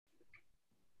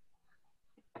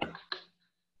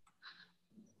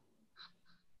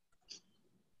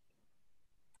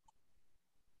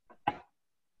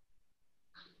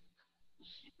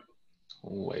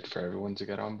We'll wait for everyone to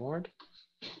get on board.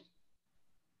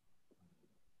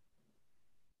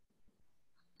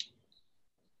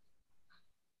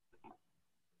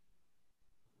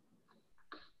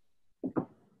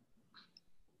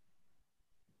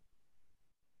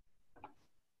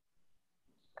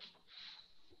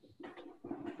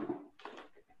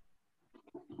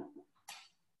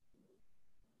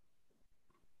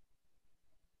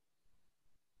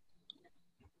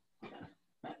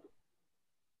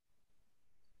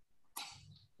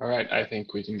 All right, I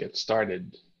think we can get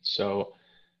started. So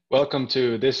welcome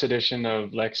to this edition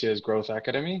of Lexia's Growth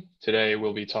Academy. Today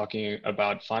we'll be talking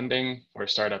about funding for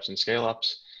startups and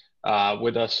scale-ups.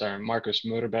 With us are Markus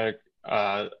Murberg,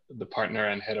 the partner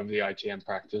and head of the ITM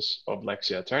practice of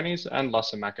Lexia Attorneys, and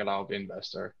Lasse Mäkelä, the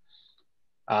investor.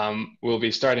 We'll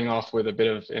be starting off with a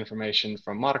bit of information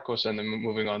from Markus and then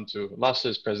moving on to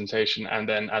Lasse's presentation, and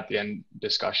then at the end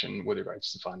discussion with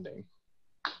regards to funding.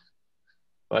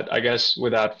 But I guess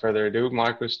without further ado,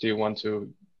 Markus, do you want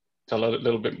to tell a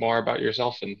little bit more about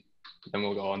yourself, and then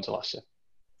we'll go on to Lasse.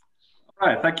 All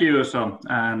right, thank you, Juuso,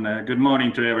 and good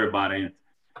morning to everybody.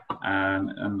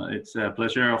 And it's a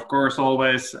pleasure, of course,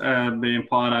 always being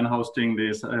part and hosting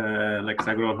these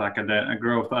Lexia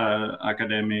Growth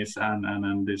Academies.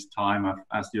 And this time,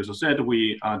 as Juuso said,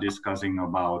 we are discussing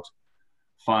about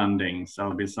funding.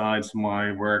 So besides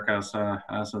my work as a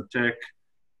tech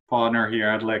partner here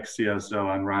at Lexia, so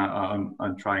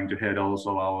I'm trying to head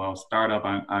also our startup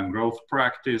and growth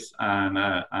practice,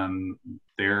 and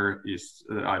there is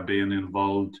I've been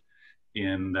involved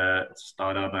in the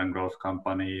startup and growth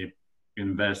company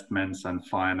investments and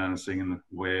financing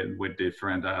with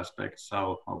different aspects.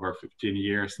 So over 15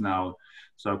 years now,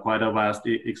 so quite a vast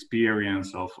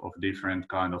experience of different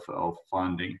kind of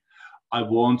funding. I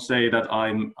won't say that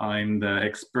I'm the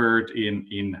expert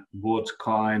in what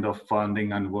kind of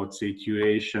funding and what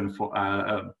situation for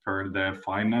per the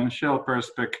financial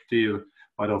perspective,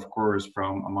 but of course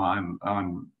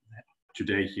I'm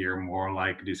today here more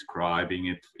like describing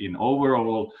it in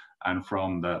overall and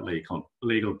from the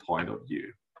legal point of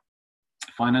view.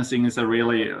 Financing is a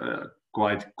really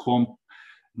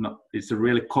it's a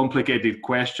really complicated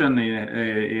question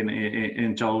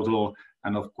in total.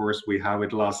 And of course, we have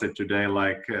with Lasse today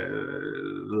like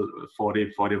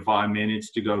 40-45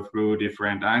 minutes to go through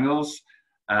different angles,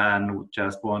 and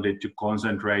just wanted to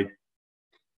concentrate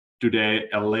today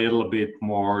a little bit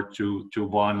more to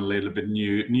one little bit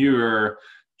newer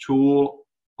tool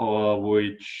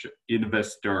which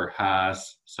investor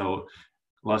has. So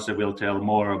Lasse will tell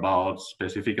more about,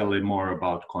 specifically more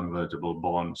about convertible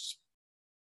bonds.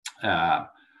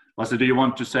 Lasse, do you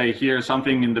want to say here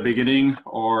something in the beginning,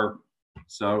 or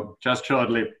so just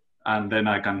shortly, and then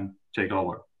I can take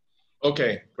over?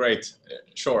 Okay, great.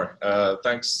 Sure.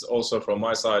 Thanks also from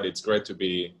my side. It's great to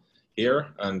be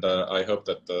here, and I hope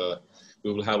that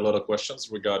we will have a lot of questions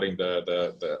regarding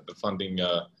the funding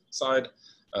side.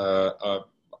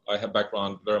 I have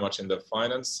background very much in the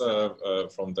finance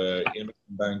from the investment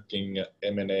banking,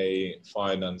 M&A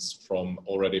finance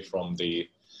already from the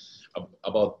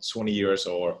about 20 years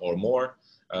or more.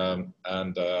 And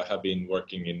have been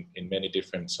working in many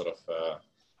different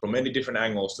from many different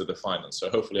angles to the finance. So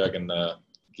hopefully I can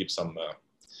give some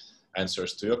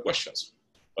answers to your questions.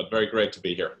 But very great to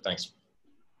be here. Thanks.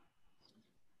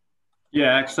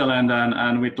 Yeah, excellent.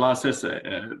 And with Lasse's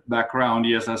background,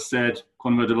 yes, as said,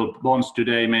 convertible bonds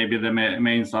today may be the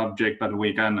main subject, but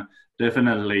we can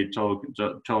definitely talk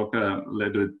a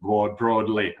little bit more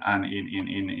broadly and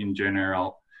in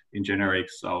general. In generic,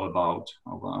 so about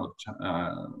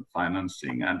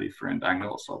financing and different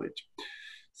angles of it.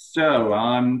 So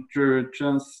I'm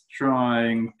just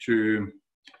trying to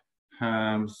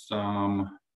have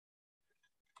some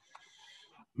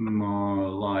more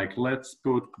like, let's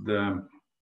put the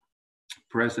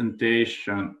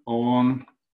presentation on.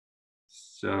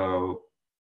 So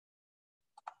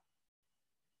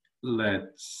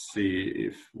let's see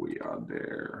if we are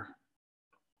there.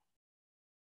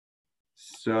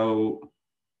 So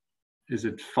is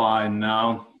it fine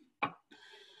now?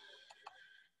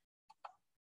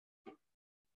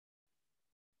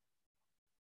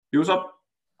 Juuso?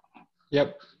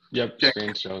 Yep, check.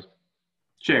 Screen shows.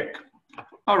 Check.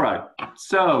 All right,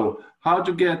 so how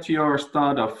to get your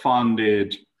startup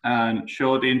funded, and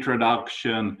short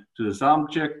introduction to the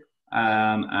subject,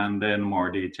 and then more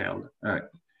detailed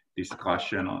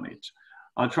discussion on it.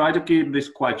 I'll try to keep this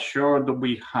quite short.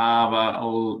 We have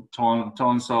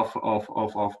tons of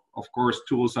course,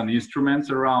 tools and instruments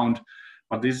around,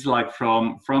 but this is like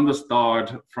from the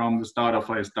start of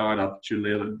a startup to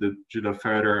the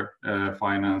further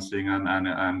financing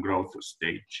and growth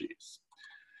stages.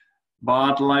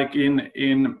 but like in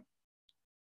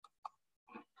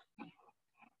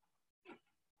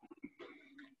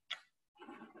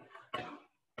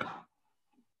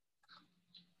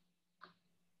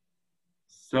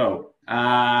so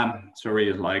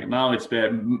sorry, like now it's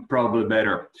probably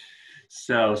better.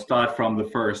 So start from the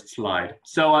first slide.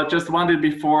 So I just wanted,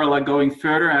 before like going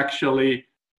further, actually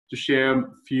to share a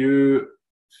few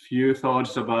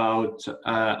thoughts about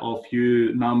a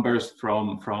few numbers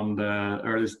from the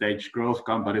early stage growth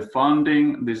company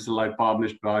funding. This is like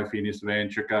published by Finnish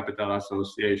Venture Capital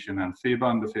Association and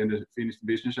FIBAN, the Finnish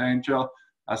Business Angel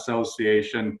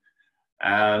Association.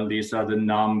 And these are the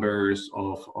numbers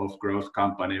of growth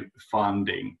company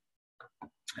funding.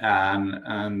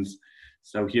 And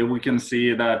so here we can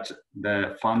see that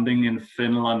the funding in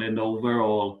Finland and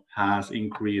overall has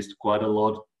increased quite a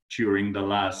lot during the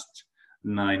last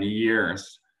 9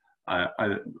 years.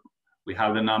 We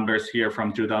have the numbers here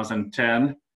from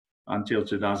 2010 until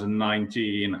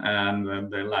 2019, and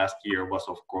the last year was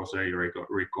of course a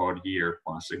record year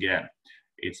once again.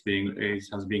 It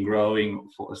has been growing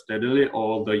steadily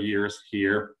all the years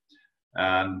here,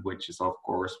 and which is of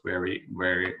course very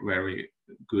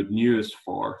good news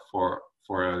for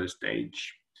early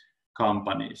stage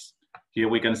companies. Here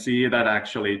we can see that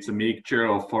actually it's a mixture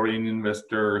of foreign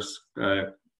investors,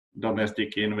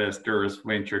 domestic investors,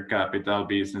 venture capital,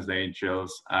 business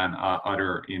angels, and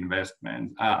other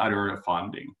investment, other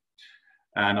funding.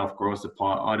 And of course, the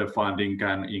other funding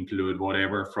can include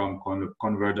whatever from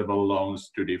convertible loans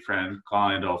to different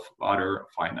kind of other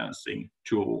financing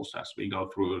tools, as we go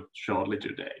through shortly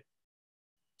today.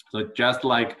 So just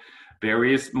like there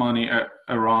is money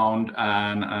around,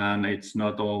 and it's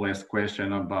not always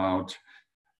question about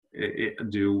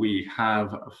do we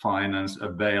have finance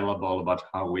available, but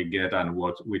how we get and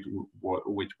with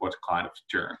what kind of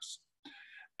terms.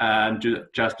 And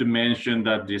just to mention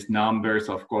that these numbers,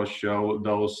 of course, show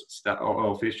those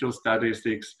official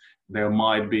statistics. There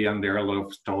might be, and there are a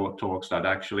lot of talks that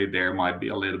actually there might be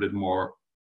a little bit more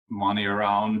money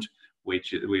around,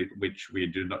 which we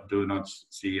do not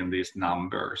see in these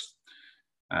numbers,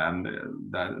 and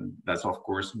that's of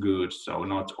course good. So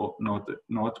not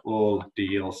all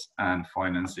deals and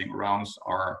financing rounds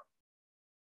are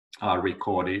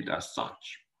recorded as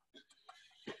such.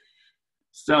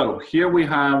 So here we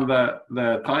have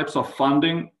the types of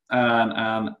funding,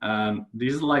 and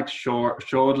this is like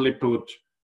shortly put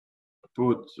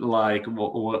like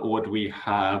what we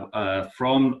have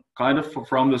from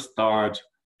the start,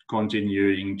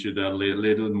 continuing to the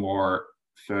little more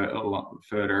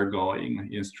further going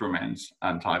instruments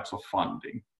and types of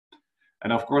funding.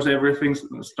 And of course, everything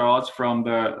starts from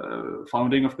the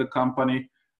founding of the company,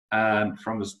 and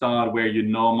from the start where you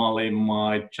normally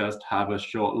might just have a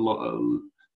short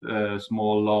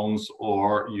small loans,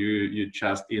 or you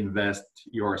just invest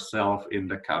yourself in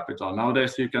the capital.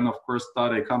 Nowadays you can of course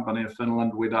start a company in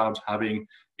Finland without having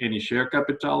any share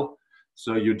capital,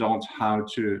 so you don't have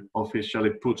to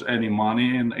officially put any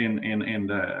money in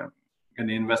the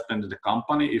investment in the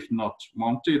company if not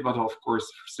wanted. But of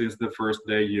course, since the first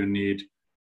day you need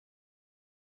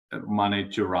money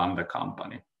to run the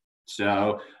company.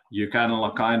 So you can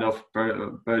kind of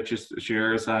purchase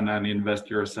shares and invest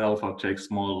yourself or take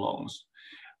small loans.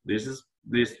 That's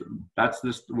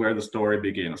where the story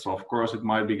begins. So of course, it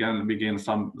might begin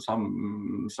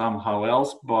somehow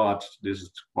else, but this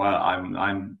is why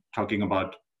I'm talking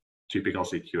about typical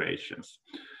situations.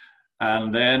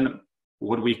 And then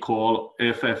what we call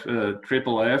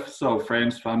triple F, so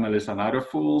friends, families, and other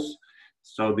fools.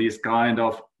 So this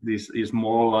is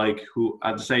more like who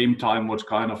at the same time what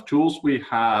kind of tools we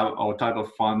have or type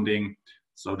of funding.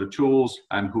 So the tools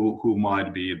and who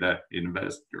might be the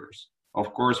investors.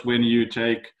 Of course, when you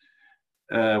take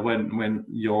when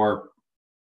your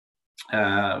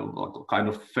kind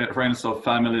of friends or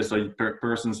families or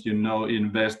persons you know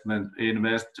invest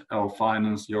or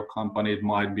finance your company, it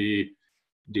might be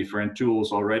different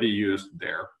tools already used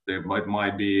there. There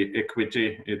might be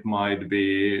equity, it might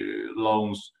be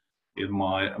loans, it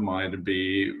might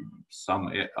be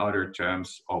some other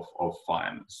terms of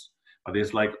finance. But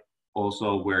it's like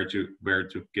also where to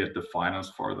get the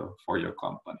finance for your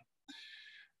company.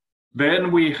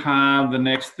 Then we have the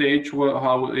next stage,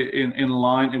 how in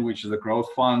line, which is the growth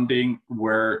funding,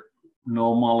 where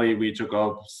normally we took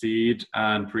up seed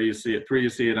and pre-seed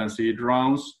and seed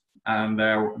rounds. And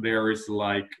there is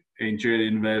like angel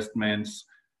investments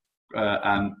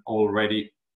and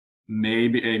already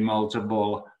maybe a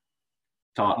multiple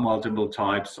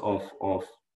types of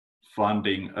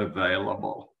funding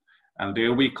available. And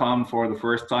there we come for the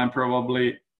first time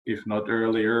probably, if not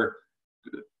earlier,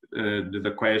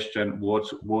 the question,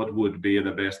 what would be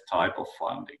the best type of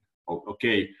funding?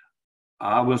 Okay,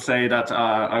 I will say that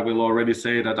I will already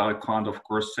say that I can't, of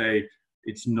course, say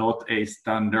it's not a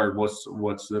standard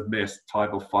what's the best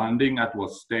type of funding at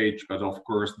what stage, but of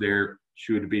course there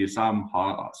should be some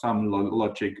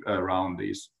logic around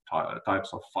these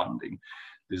types of funding.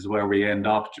 This is where we end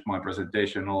up. My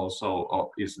presentation also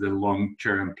is the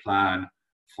long-term plan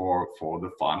for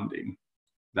the funding.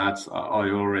 That's I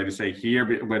already say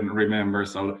here. When remember,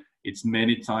 so it's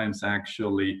many times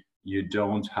actually you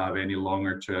don't have any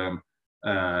longer-term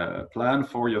plan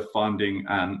for your funding,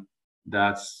 and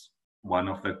that's one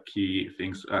of the key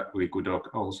things that we could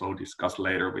also discuss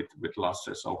later with Lasse.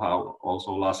 So how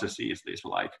also Lasse sees this,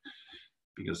 like,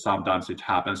 because sometimes it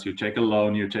happens, you take a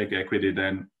loan, you take equity,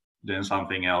 then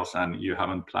something else, and you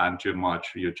haven't planned too much,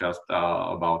 you're just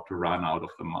about to run out of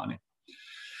the money.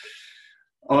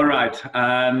 All right,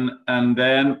 and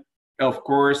then of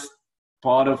course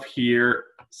part of here,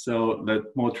 so the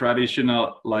more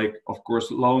traditional, like, of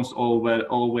course, loans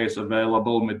always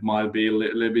available. It might be a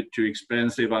little bit too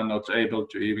expensive and not able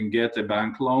to even get a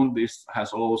bank loan. This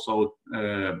has also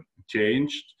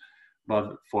changed,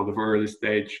 but for the early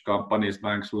stage companies,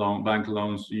 bank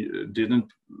loans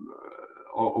didn't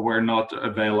or were not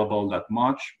available that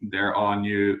much. There are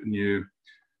new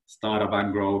startup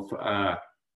and growth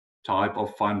type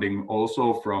of funding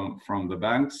also from the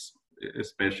banks.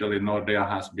 Especially Nordea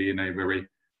has been a very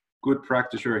good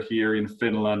practitioner here in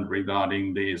Finland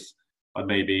regarding these, but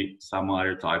maybe some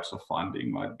other types of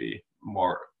funding might be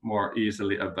more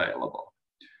easily available.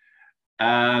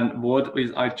 And what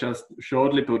is, I just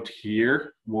shortly put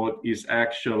here, what is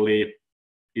actually,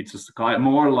 it's a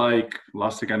more like,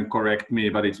 Lasse can correct me,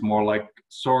 but it's more like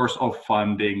source of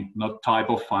funding, not type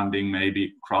of funding,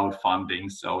 maybe crowdfunding.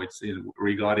 So it's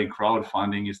regarding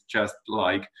crowdfunding, is just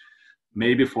like,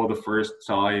 maybe for the first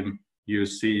time you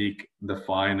seek the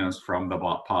finance from the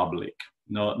public,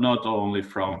 not only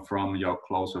from your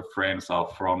closer friends or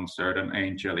from certain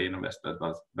angel investors,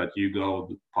 but you go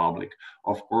public.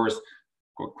 Of course,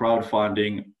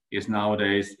 crowdfunding is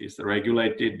nowadays is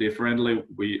regulated differently.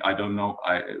 We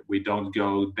don't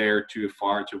go there too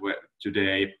far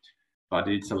today, but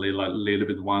it's a little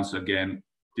bit, once again,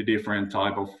 the different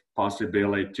type of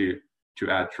possibility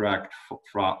to attract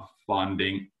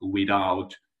funding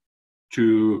without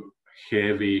too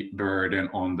heavy burden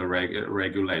on the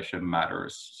regulation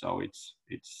matters. So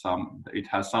it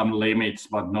has some limits,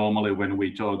 but normally when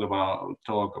we talk about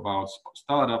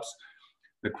startups,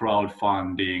 the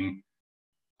crowdfunding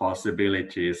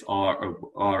possibilities are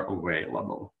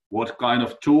available. What kind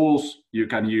of tools you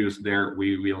can use there,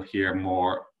 we will hear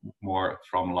more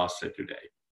from Lasse today.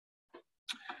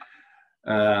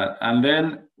 And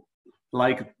then,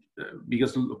 like,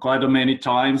 because quite many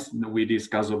times we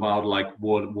discuss about like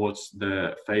what's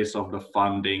the phase of the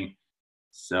funding.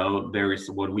 So there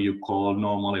is what we call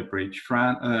normally bridge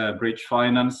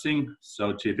financing.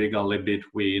 So typically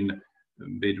between,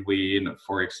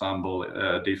 for example,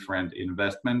 different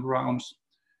investment rounds,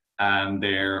 and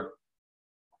their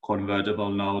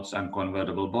convertible notes and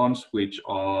convertible bonds, which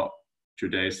are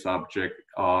today's subject,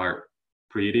 are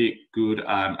pretty good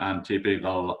and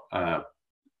typical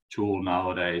tool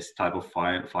nowadays, type of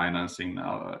financing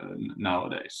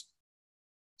nowadays.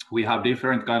 We have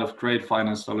different kind of trade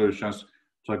finance solutions,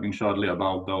 talking shortly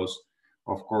about those,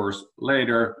 of course,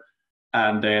 later,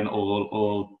 and then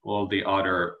all the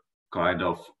other kind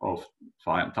of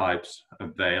types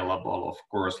available, of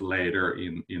course, later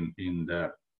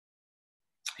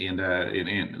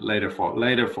later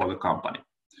for the company.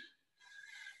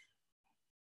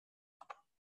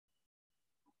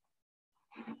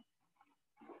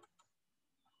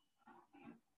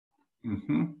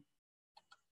 Mm-hmm.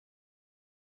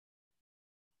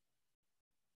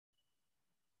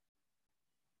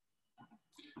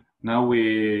 Now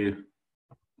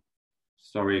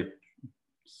sorry,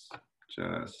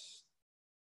 just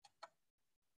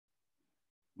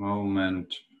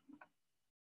moment.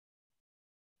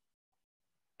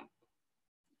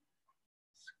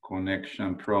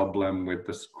 Connection problem with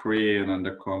the screen and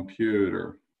the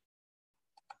computer.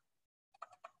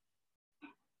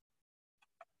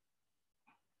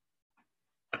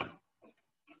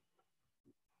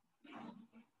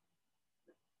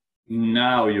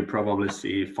 Now you probably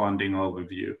see funding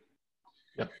overview.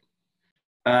 Yep.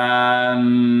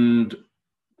 And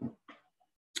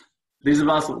this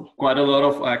was quite a lot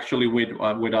of actually with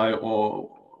what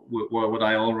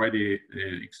I already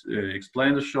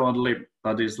explained shortly,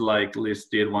 but is like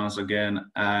listed once again.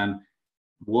 And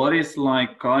what is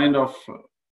like kind of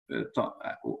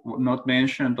not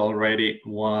mentioned already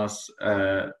was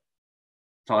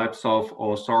types of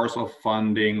or source of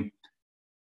funding,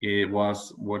 it was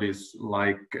what is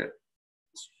like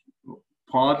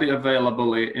partly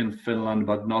available in Finland,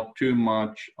 but not too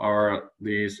much, are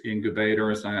these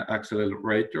incubators and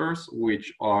accelerators, which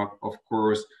are, of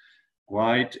course,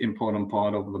 quite important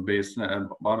part of the business,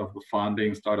 part of the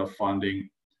funding, startup funding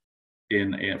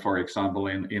in for example,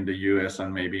 in the US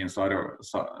and maybe inside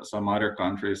some other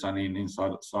countries and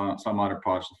inside some other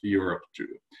parts of Europe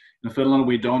too. In Finland,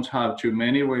 we don't have too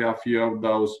many. We have a few of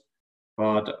those,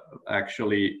 but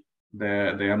actually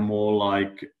they are more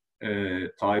like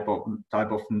type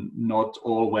of not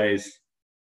always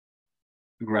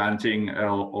granting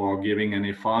or giving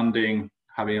any funding,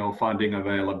 having no funding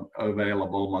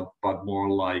available, but more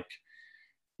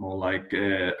like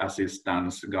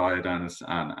assistance, guidance,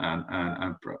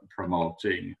 and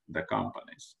promoting the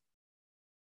companies.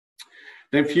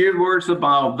 A few words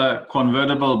about the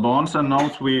convertible bonds and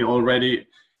notes. We already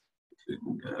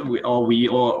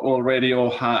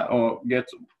get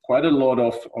quite a lot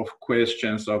of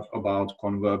questions about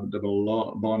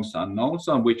convertible bonds and notes,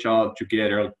 and which are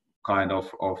together kind of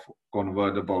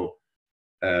convertible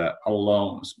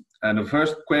loans. And the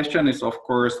first question is, of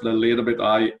course, a little bit,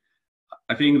 I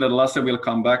think that Lasse will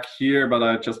come back here, but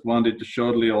I just wanted to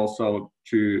shortly also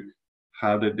to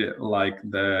have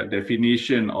the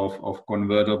definition of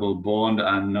convertible bond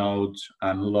and note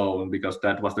and loan, because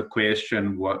that was the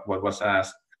question what was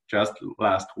asked just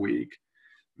last week,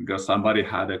 because somebody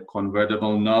had a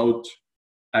convertible note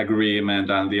agreement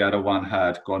and the other one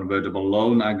had convertible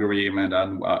loan agreement,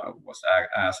 and was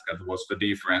asked what's the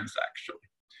difference actually.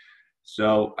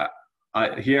 So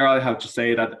here I have to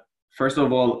say that, first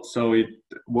of all, so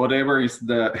whatever is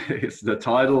the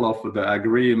title of the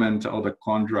agreement or the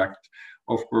contract,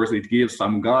 of course it gives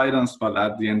some guidance, but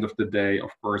at the end of the day,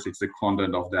 of course, it's the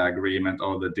content of the agreement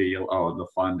or the deal or the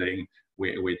funding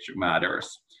which matters.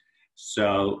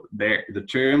 So the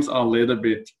terms are a little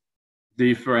bit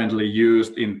differently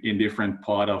used in different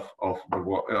part of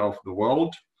the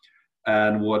world.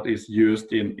 And what is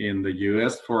used in the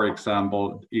US, for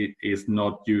example, it is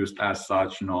not used as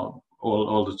such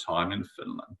all the time in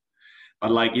Finland.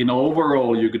 But like in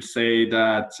overall, you could say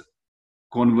that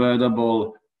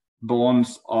convertible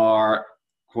bonds are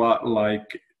quite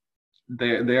like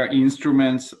their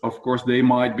instruments. Of course, they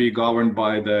might be governed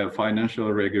by the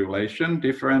financial regulation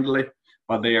differently,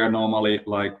 but they are normally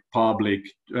like public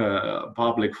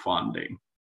funding.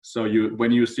 So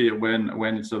when you see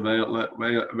when it's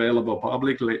available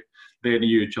publicly, then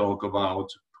you talk about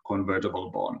convertible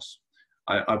bonds.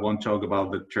 I won't talk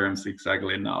about the terms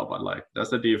exactly now, but like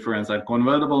that's the difference. And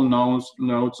convertible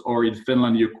notes, or in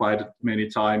Finland, you quite many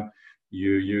times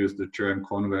you use the term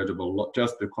convertible,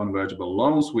 just the convertible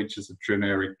loans, which is a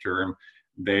generic term.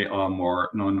 They are more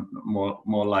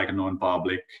like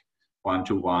non-public,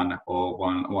 one-to-one or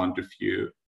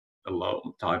one-to-few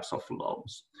types of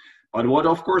loans. But what,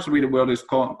 of course, what is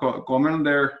common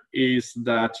there is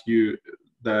that you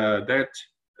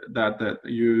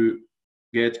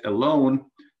get a loan,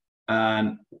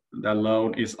 and the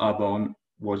loan is upon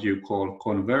what you call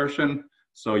conversion.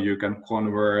 So you can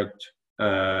convert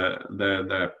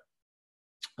the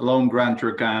loan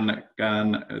grantor can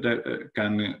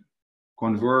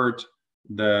convert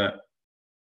the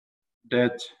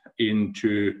debt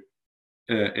into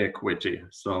equity.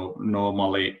 So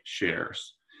normally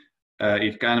shares.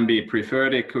 It can be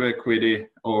preferred equity,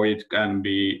 or it can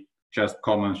be just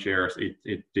common shares.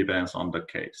 It depends on the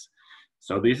case.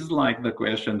 So this is like the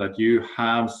question that you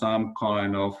have some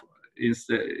kind of,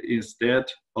 instead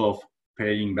of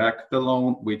paying back the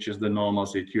loan, which is the normal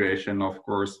situation, of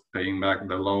course, paying back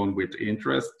the loan with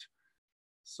interest.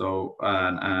 So,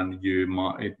 and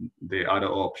the other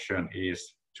option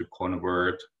is to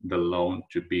convert the loan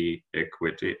to be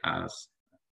equity as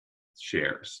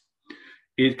shares.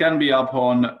 It can be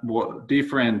upon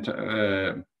different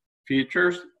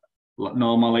features.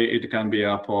 Normally, it can be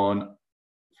upon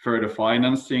further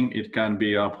financing. It can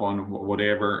be upon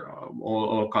whatever,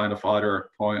 all kind of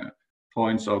other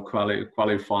points or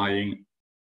qualifying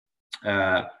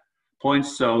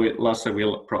points. So Lasse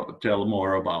will tell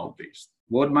more about this.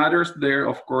 What matters there,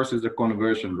 of course, is the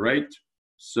conversion rate.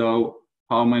 So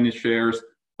how many shares,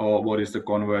 or what is the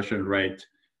conversion rate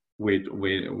with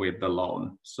the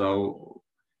loan? So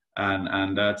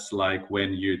and that's like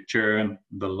when you turn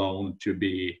the loan to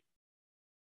be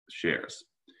shares.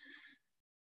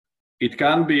 It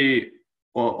can be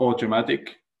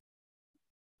automatic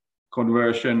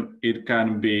conversion. It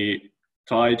can be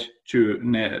tied to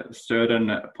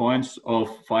certain points of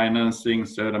financing,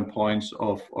 certain points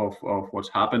of what's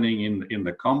happening in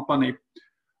the company,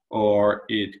 or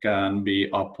it can be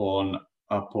upon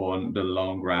upon the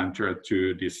loan grantor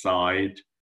to decide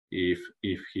if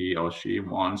he or she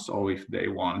wants or if they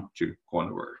want to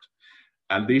convert.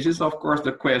 And this is, of course,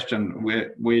 the question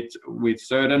with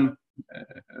certain.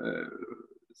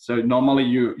 So normally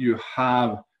you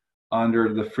have,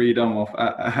 under the freedom of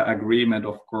agreement,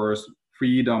 of course,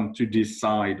 freedom to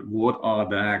decide what are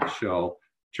the actual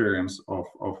terms of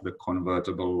the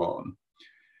convertible loan.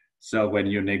 So when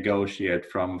you negotiate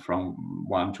from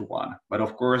one to one, but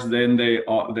of course then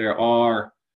there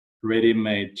are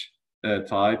ready-made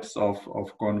types of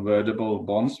convertible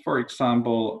bonds, for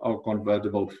example, or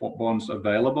convertible bonds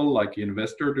available, like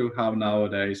investor do have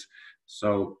nowadays.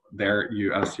 So there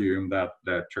you assume that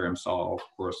the terms are of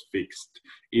course fixed,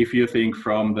 if you think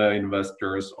from the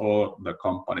investors or the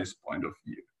company's point of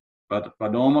view. But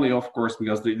normally, of course,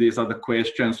 because these are the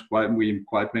questions we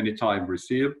quite many times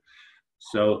receive.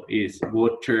 So is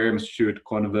what terms should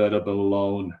convertible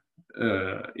loan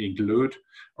include?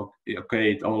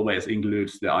 Okay, it always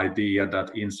includes the idea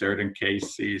that in certain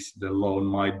cases the loan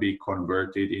might be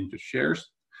converted into shares,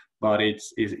 but is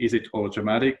it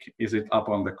automatic? Is it up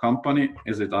on the company?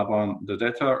 Is it up on the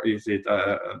debtor? Is it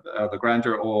the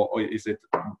grantor, or is it,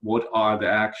 what are the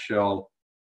actual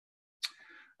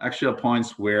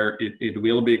points where it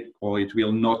will be or it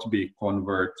will not be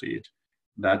converted?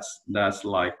 That's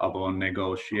like upon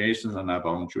negotiations and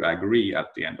upon to agree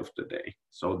at the end of the day.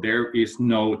 So there is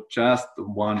no just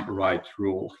one right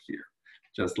rule here,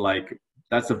 just like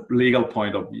that's a legal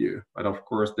point of view. But of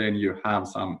course, then you have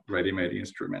some ready-made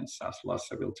instruments, as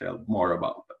Lasse will tell more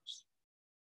about those.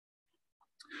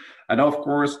 And of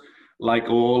course, like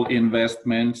all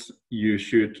investments, you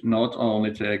should not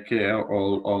only take care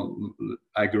or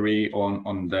agree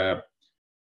on the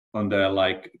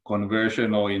like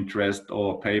conversion or interest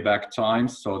or payback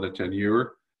times, so the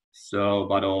tenure. So,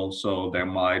 but also there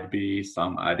might be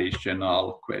some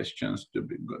additional questions to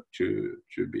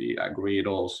be agreed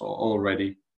also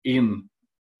already in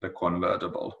the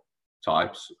convertible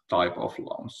type of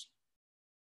loans.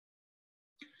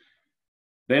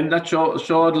 Then that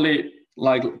shortly,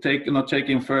 like not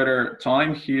taking further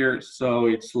time here. So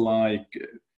it's like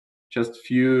just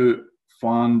few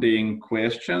funding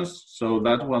questions. So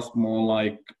that was more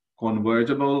like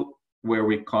convertible, where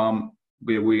we can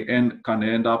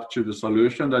end up to the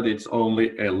solution that it's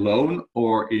only a loan,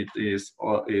 or you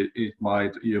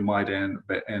might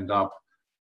end up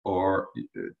or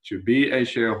to be a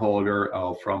shareholder.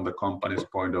 From the company's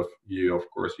point of view, of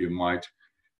course, you might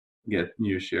get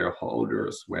new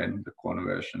shareholders when the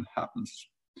conversion happens.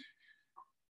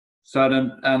 So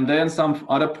then some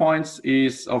other points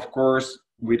is, of course,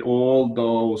 with all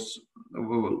those,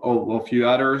 a few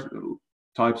other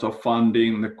types of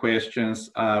funding, the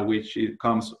questions which it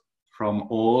comes from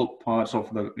all parts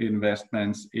of the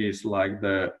investments is like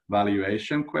the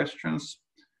valuation questions.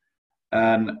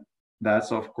 And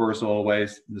that's of course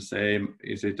always the same.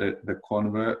 Is it the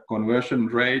conversion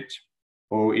rate,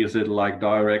 or is it like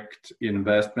direct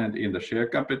investment in the share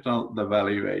capital, the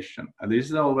valuation? And this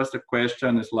is always the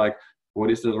question, is like, what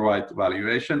is the right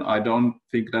valuation? I don't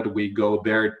think that we go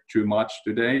there too much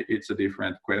today. It's a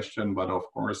different question, but of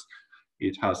course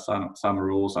it has some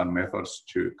rules and methods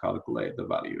to calculate the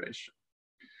valuation.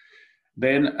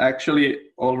 Then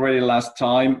actually already last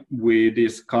time we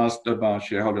discussed about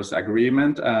shareholders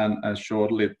agreement and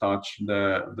shortly touched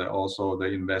also the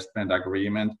investment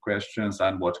agreement questions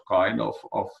and what kind of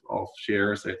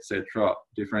shares, etc.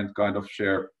 Different kind of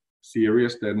share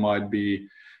series there might be.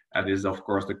 And is of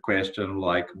course the question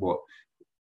like, what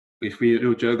if we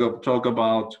do talk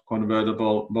about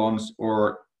convertible bonds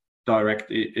or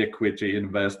direct equity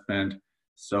investment?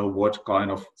 So what kind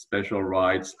of special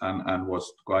rights and what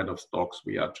kind of stocks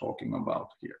we are talking about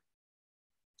here?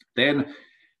 Then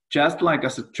just like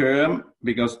as a term,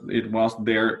 because it was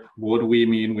there, what we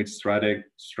mean with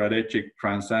strategic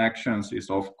transactions is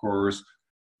of course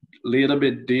a little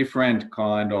bit different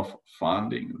kind of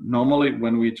funding. Normally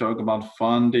when we talk about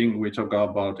funding, we talk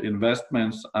about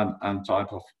investments and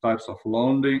types of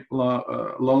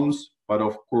loans, but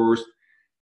of course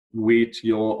with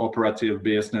your operative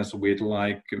business, with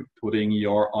like putting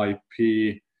your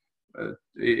IP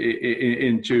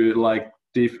into like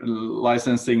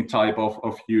licensing type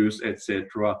of use,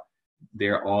 etc.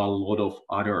 There are a lot of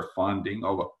other funding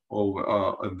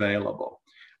available.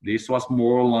 This was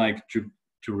more like to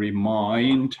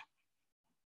remind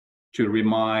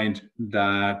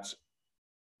that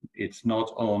it's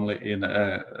not only in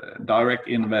direct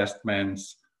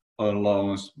investments or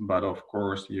loans, but of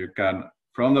course you can,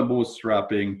 from the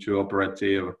bootstrapping to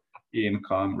operative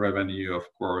income revenue, of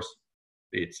course,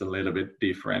 it's a little bit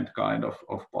different kind of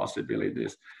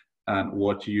possibilities. and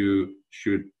what you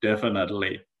should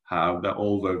definitely have the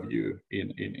overview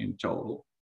in total.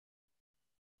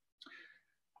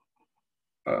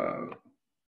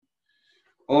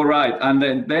 All right, and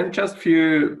then just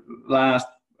few last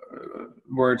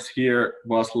words here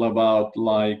was about,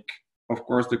 like, of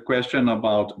course, the question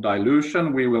about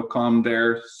dilution. We will come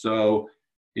there. So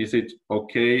is it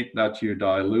okay that you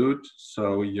dilute?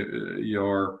 So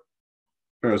your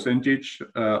percentage,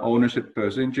 ownership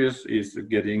percentages is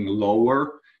getting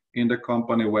lower in the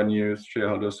company when new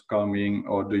shareholders come in,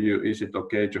 or is it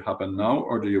okay to happen now,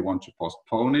 or do you want to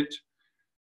postpone it?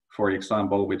 For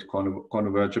example, with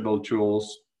convertible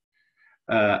tools,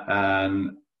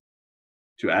 and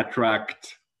to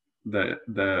attract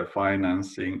the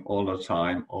financing all the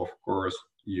time, of course,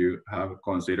 you have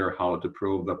consider how to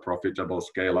prove the profitable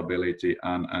scalability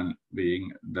and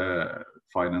being the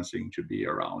financing to be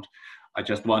around. I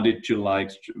just wanted to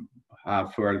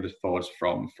have further thoughts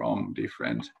from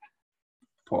different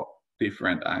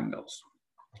angles.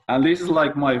 And this is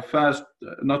like my first,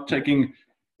 not taking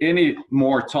any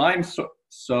more time,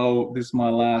 so this is my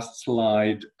last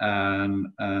slide, and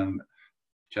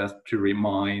just to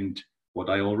remind what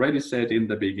I already said in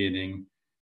the beginning.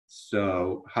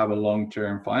 So have a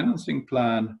long-term financing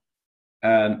plan,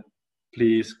 and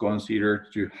please consider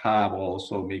to have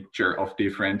also a mixture of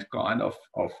different kind of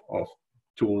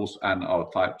tools and all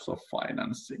types of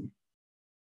financing.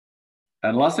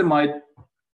 And Lasse might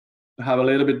have a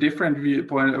little bit different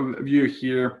point of view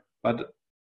here, but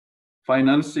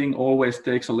financing always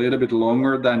takes a little bit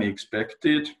longer than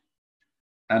expected.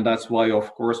 And that's why,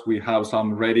 of course, we have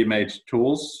some ready-made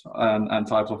tools and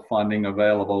types of funding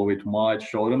available, which might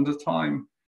shorten the time,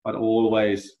 but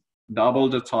always double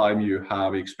the time you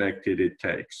have expected it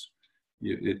takes.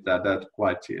 That's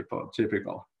quite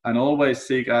typical. And always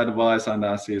seek advice and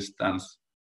assistance,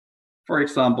 for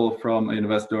example, from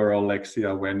investor or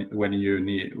Lexia when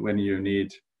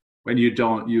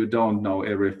you don't know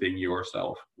everything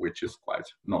yourself, which is quite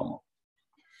normal.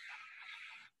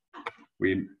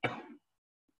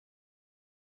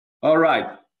 All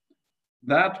right,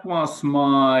 that was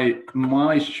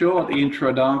my short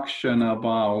introduction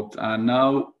about, and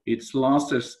now it's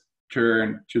Lasse's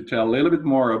turn to tell a little bit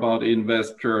more about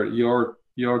investor, your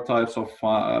types of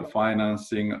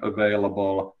financing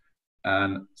available,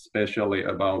 and especially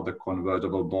about the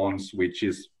convertible bonds, which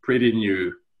is pretty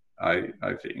new, I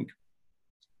think,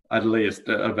 at least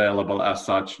available as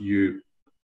such. You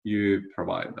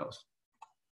provide those,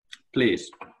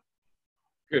 please.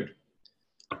 Good.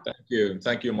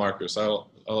 Thank you, Marcus.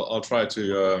 I'll try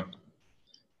to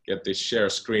get this share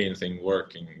screen thing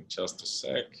working in just a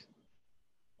sec.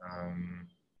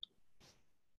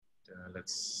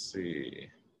 Let's see,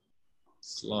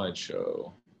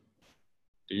 slideshow.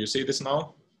 Do you see this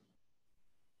now?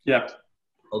 Yeah.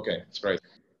 Okay, it's great.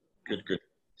 Good.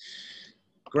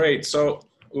 Great. So,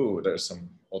 there's some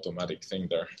automatic thing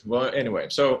there. Well, anyway,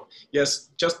 so yes,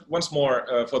 just once more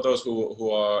for those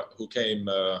who came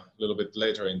a little bit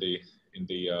later in the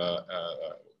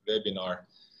webinar.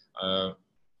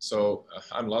 So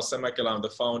I'm Lasse Mäkelä. I'm the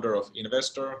founder of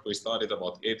Investor. We started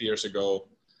about 8 years ago,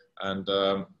 and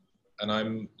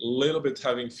I'm a little bit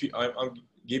I'm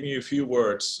giving you a few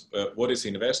words. What is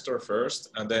Investor first,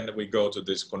 and then we go to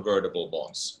this convertible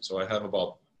bonds. So I have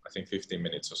about, I think, 15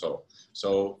 minutes or so.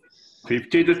 So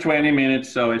 15 to 20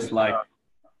 minutes, so it's like,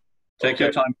 take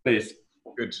your time, please.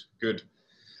 Good.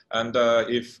 And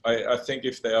I think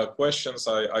if there are questions,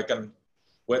 I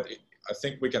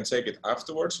think we can take it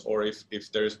afterwards, or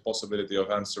if there is possibility of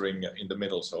answering in the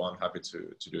middle, so I'm happy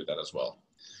to do that as well.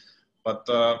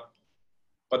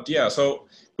 But yeah, so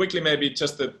quickly maybe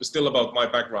just still about my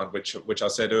background, which I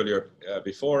said earlier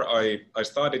before. I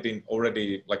started in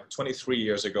already like 23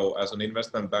 years ago as an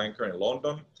investment banker in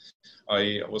London.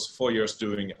 I was 4 years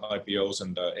doing IPOs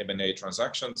and M&A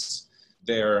transactions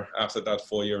there. After that,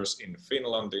 4 years in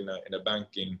Finland in a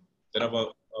banking. Then I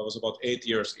was about 8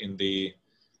 years in the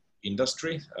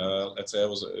industry. Let's say I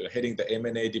was heading the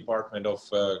M&A department of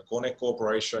Kone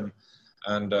Corporation.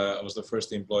 And I was the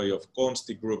first employee of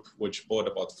Consti Group, which bought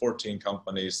about 14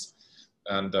 companies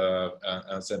and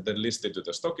then listed to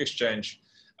the stock exchange,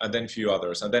 and then a few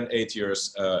others, and then 8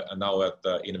 years now at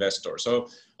Investor. So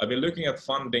I've been looking at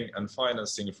funding and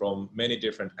financing from many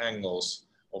different angles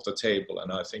of the table,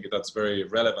 and I think that's very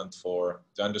relevant for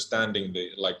the understanding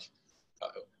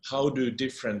how do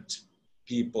different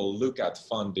people look at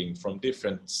funding from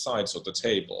different sides of the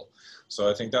table. So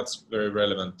I think that's very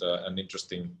relevant and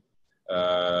interesting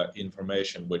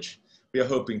information, which we are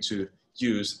hoping to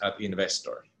use at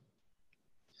Investor.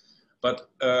 But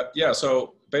yeah,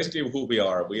 so basically who we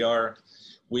are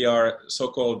we are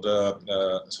so-called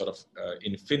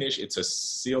in Finnish, it's a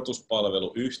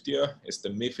sijoituspalveluyhtiö. It's the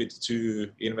MiFID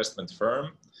II investment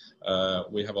firm.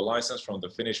 We have a license from the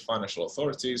Finnish financial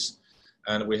authorities,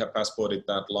 and we have passported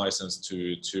that license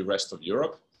to rest of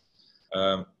Europe.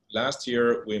 Last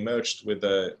year, we merged with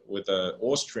an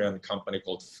Austrian company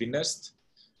called Finest,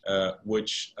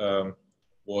 which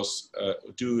was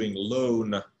doing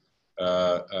loan.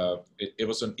 It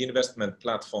was an investment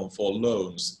platform for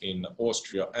loans in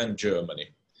Austria and Germany.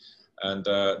 And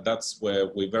that's where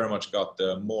we very much got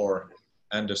the more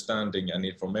understanding and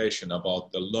information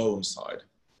about the loan side.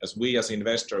 As we as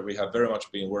investor, we have very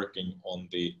much been working on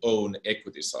the own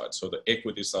equity side. So the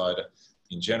equity side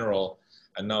in general,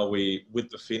 and now with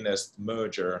the Finest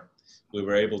merger, we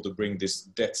were able to bring this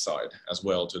debt side as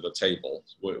well to the table,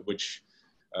 which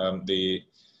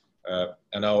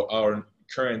and our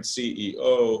current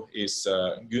CEO is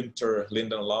Günther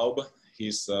Lindenlaub.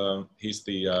 He's the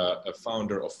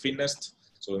founder of Finest.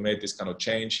 So we made this kind of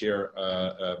change here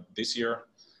this year,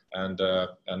 and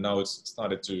now it's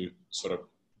started to sort of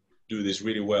do this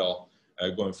really well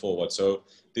going forward. So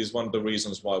this is one of the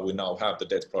reasons why we now have the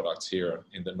debt products here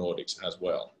in the Nordics as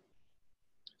well.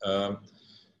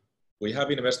 We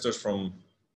have investors from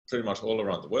pretty much all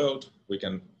around the world. We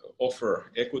can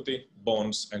offer equity,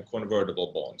 bonds, and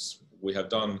convertible bonds. We have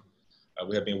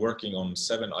been working on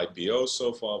 7 IPOs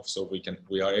so far, so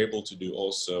we are able to do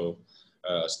also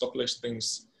stock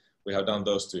listings. We have done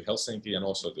those to Helsinki and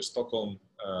also the Stockholm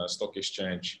Stock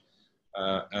Exchange.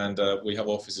 And we have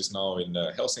offices now in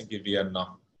Helsinki,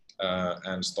 Vienna,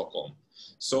 and Stockholm.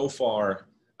 So far,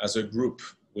 as a group,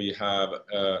 we have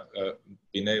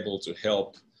been able to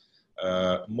help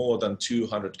more than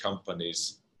 200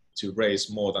 companies to raise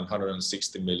more than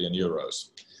 160 million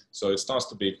euros. So it starts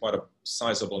to be quite a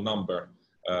sizable number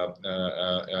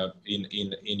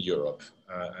in Europe,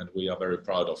 and we are very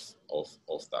proud of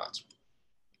that.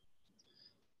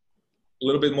 A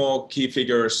little bit more key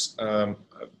figures. I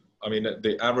mean,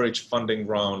 the average funding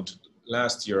round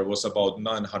last year was about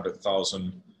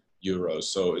 900,000 euros.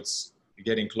 So it's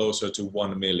getting closer to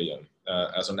 1 million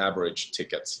as an average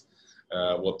ticket,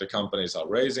 what the companies are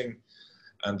raising.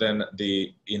 And then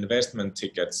the investment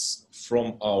tickets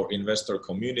from our investor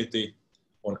community,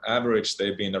 on average,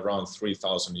 they've been around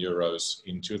 3,000 euros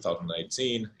in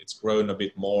 2018. It's grown a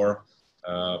bit more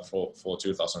for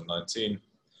 2019.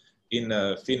 In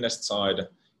Finest side,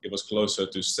 it was closer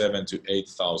to 7,000 to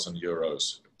 8,000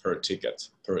 euros per ticket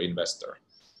per investor.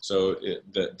 So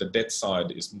the debt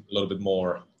side is a little bit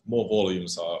more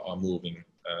volumes are moving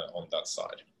on that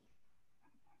side.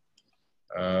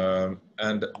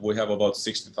 And we have about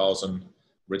 60,000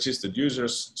 registered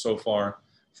users so far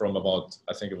from about,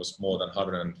 I think it was more than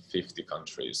 150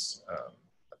 countries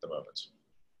at the moment.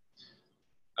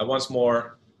 And once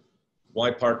more, why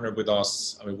partner with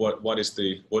us? I mean, what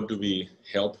do we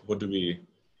help? What do we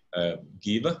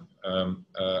give?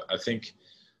 I think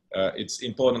it's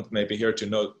important maybe here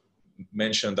to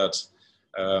mention that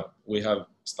we have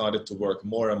started to work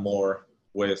more and more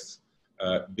with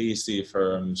VC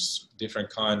firms, different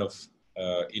kind of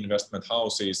investment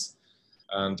houses,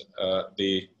 and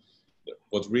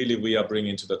what really we are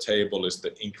bringing to the table is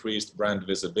the increased brand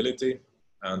visibility,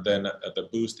 and then the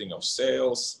boosting of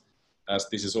sales, as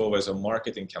this is always a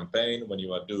marketing campaign when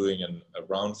you are doing a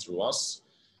round through us.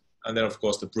 And then, of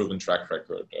course, the proven track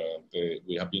record.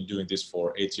 We have been doing this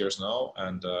for 8 years now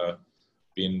and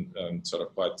been sort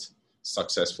of quite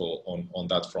successful on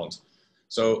that front.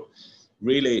 So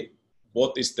really,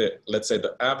 what is let's say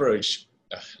the average,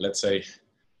 let's say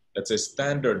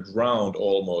standard round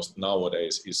almost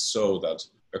nowadays is so that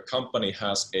a company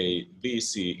has a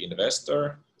VC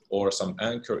investor or some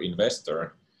anchor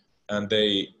investor, and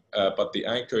but the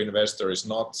anchor investor is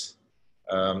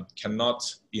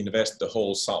cannot invest the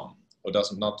whole sum, or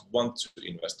does not want to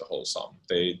invest the whole sum.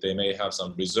 They may have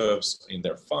some reserves in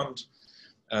their fund,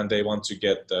 and they want to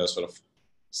get the sort of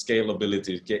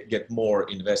scalability, get more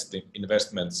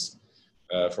investments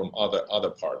from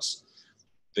other parts.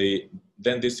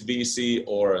 Then this VC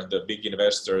or the big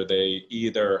investor, they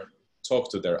either talk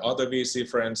to their other VC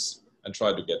friends and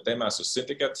try to get them as a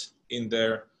syndicate in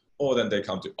there, or then they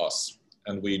come to us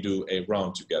and we do a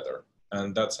round together.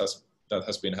 And that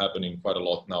has been happening quite a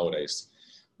lot nowadays,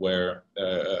 where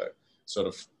sort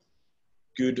of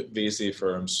good VC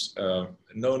firms,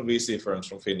 known VC firms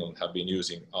from Finland have been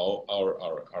using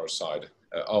our side,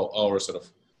 our sort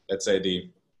of, let's say the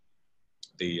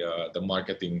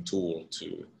marketing tool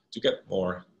to get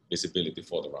more visibility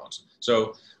for the rounds.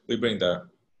 So we bring the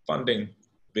funding,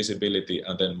 visibility,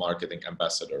 and then marketing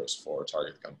ambassadors for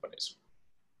target companies.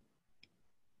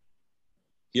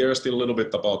 Here still a little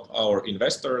bit about our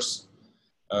investors.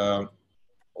 On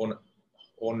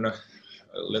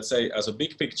let's say as a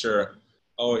big picture,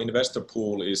 our investor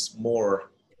pool is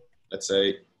more, let's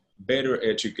say, better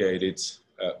educated,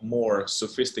 more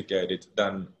sophisticated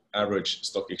than average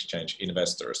stock exchange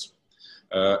investors.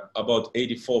 About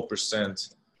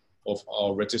 84% of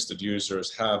our registered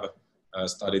users have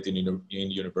studied in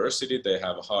university. They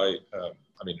have a high,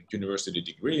 university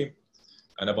degree,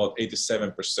 and about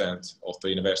 87% of the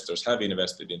investors have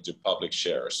invested into public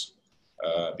shares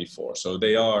before. So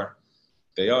they are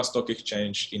stock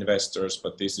exchange investors,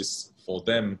 but this is for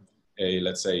them a,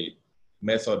 let's say,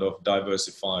 method of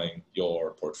diversifying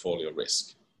your portfolio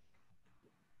risk.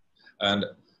 And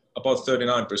about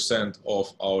 39%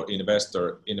 of our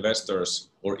investors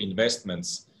or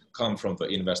investments come from the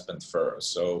investment firms.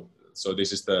 So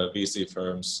this is the VC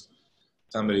firms,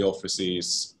 family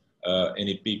offices,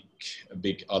 any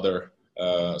big other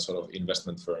sort of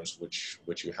investment firms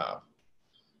which you have.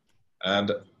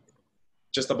 And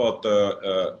just about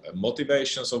the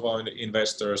motivations of our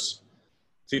investors,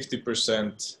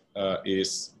 50%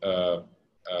 is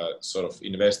sort of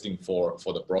investing for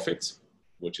the profit,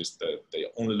 which is they're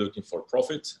only looking for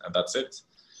profit, and that's it.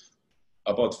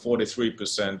 About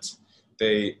 43%,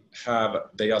 they are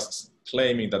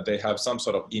claiming that they have some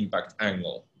sort of impact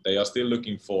angle. They are still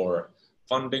looking for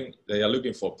funding, they are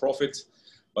looking for profit,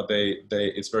 but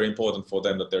it's very important for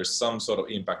them that there's some sort of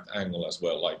impact angle as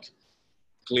well, like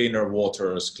cleaner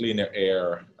waters, cleaner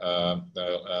air,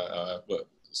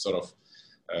 sort of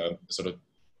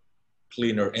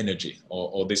cleaner energy,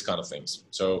 or these kind of things.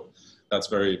 So that's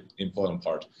very important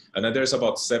part. And then there's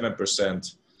about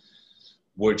 7%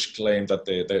 which claim that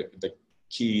the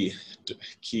key,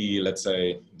 let's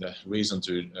say, the reason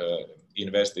to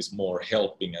invest is more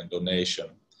helping and donation.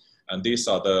 And these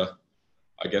are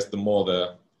I guess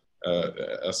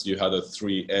as you had the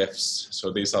 3 Fs,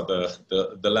 so these are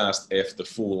the last F, the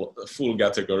full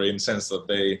category, in sense that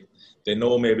they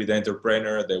know maybe the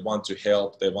entrepreneur, they want to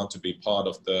help, they want to be part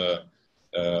of the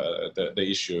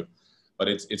issue, but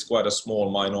it's quite a small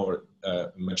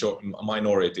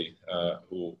minority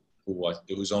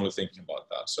who's only thinking about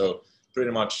that. So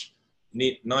pretty much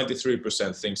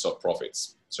 93% thinks of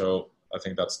profits. So I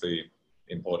think that's the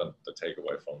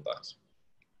takeaway from that.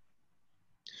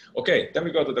 Okay, then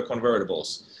we go to the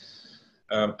convertibles.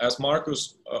 As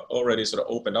Markus already sort of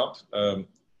opened up,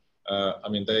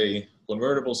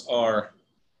 convertibles are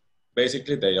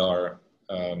basically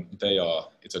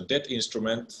it's a debt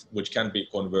instrument which can be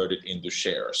converted into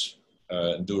shares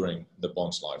during the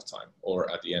bond's lifetime or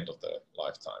at the end of the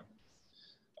lifetime.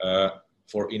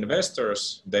 For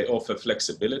investors, they offer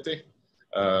flexibility,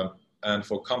 and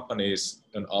for companies,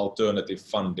 an alternative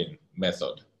funding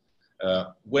method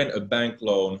when a bank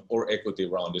loan or equity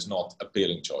round is not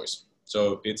appealing choice.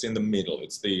 So it's in the middle.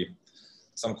 It's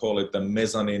some call it the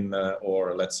mezzanine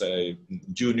or let's say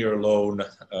junior loan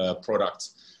product,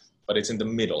 but it's in the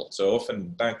middle. So often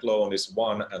bank loan is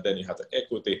one, and then you have the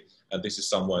equity, and this is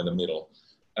somewhere in the middle.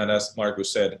 And as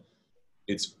Markus said,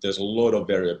 there's a lot of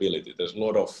variability. There's a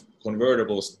lot of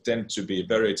convertibles tend to be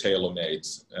very tailor-made,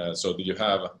 so that you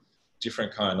have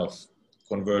different kind of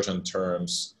conversion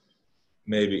terms.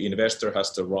 Maybe investor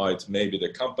has the right, maybe the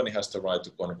company has the right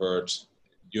to convert,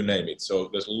 you name it. So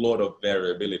there's a lot of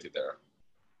variability there.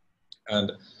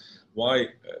 And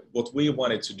what we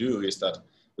wanted to do is that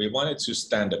we wanted to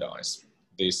standardize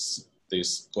these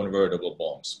convertible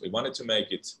bonds. We wanted to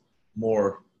make it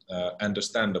more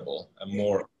understandable and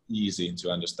more easy to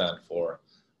understand for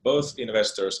both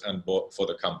investors and for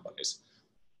the companies.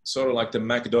 Sort of like the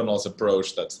McDonald's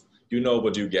approach, that you know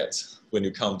what you get when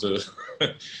you come to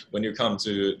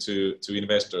to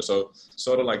investors. So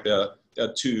sort of like there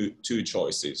are two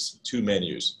choices, two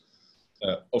menus.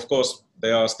 Of course,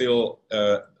 they are still.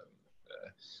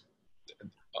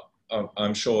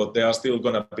 I'm sure they are still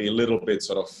going to be a little bit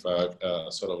sort of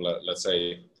let's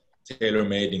say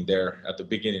tailor-made in there at the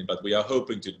beginning, but we are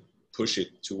hoping to push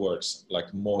it towards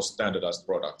like more standardized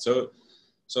product. So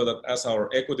that as our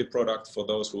equity product, for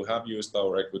those who have used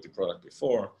our equity product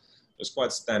before, it's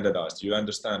quite standardized. You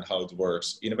understand how it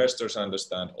works. Investors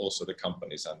understand, also the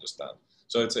companies understand.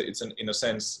 So in a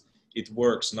sense, it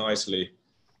works nicely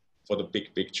for the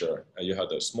big picture. You have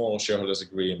the small shareholders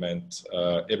agreement,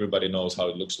 everybody knows how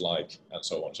it looks like, and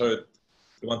so on. So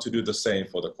we want to do the same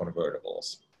for the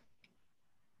convertibles.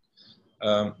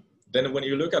 Then when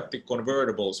you look at the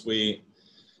convertibles, we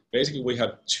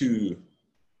have two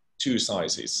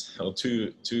sizes, or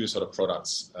two sort of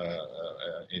products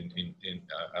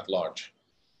at large.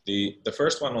 The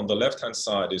first one on the left-hand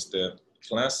side is the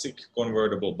classic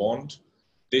convertible bond.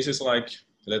 This is like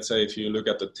let's say if you look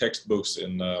at the textbooks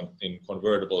in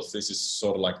convertibles, this is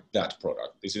sort of like that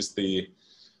product.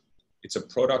 It's a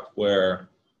product where,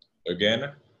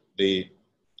 again, the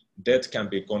debt can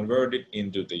be converted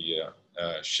into the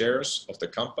shares of the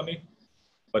company,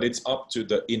 but it's up to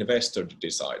the investor to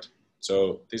decide.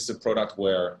 So this is a product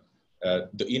where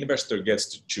the investor gets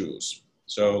to choose.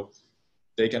 So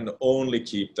they can only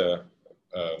keep the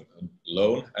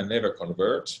loan and never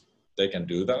convert. They can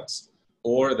do that,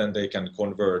 or then they can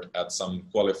convert at some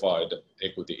qualified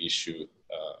equity issue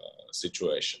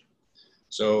situation.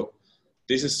 So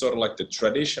this is sort of like the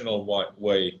traditional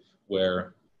way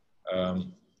where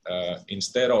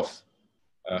instead of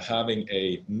having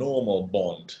a normal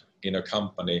bond in a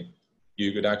company,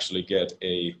 you could actually get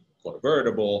a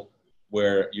convertible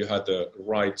where you had the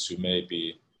right to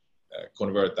maybe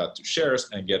convert that to shares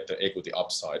and get the equity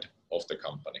upside of the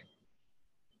company.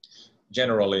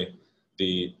 Generally,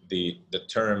 the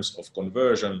terms of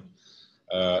conversion,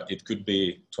 it could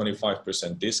be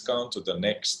 25% discount to the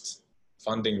next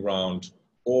funding round,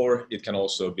 or it can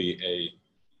also be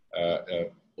a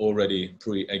already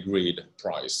pre-agreed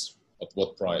price, at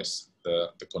what price the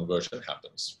conversion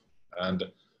happens. And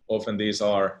often these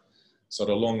are sort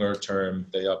of longer term.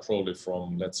 They are probably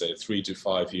from, let's say, 3 to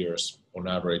 5 years on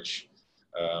average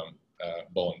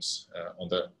bonds on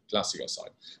the classical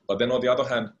side. But then on the other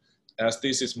hand, as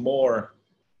this is more,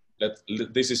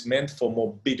 this is meant for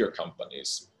more bigger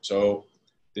companies. So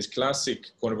this classic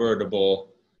convertible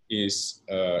is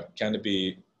can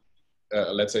be,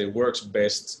 let's say, works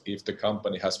best if the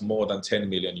company has more than 10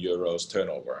 million euros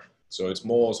turnover. So it's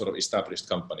more sort of established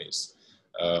companies,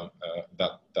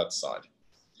 that side.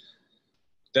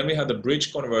 Then we have the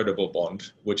bridge convertible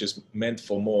bond, which is meant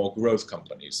for more growth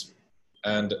companies.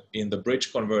 And in the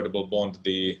bridge convertible bond,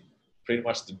 pretty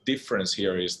much the difference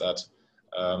here is that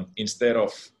instead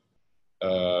of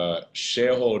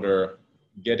shareholder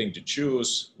getting to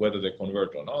choose whether they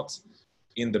convert or not,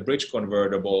 in the bridge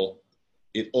convertible,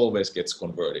 it always gets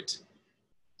converted.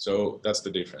 So that's the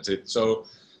difference. So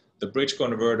the bridge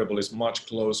convertible is much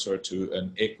closer to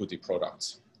an equity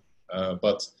product,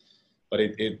 but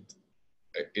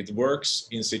it works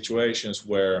in situations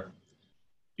where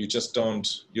you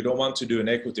don't want to do an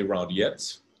equity round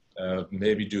yet,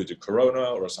 maybe due to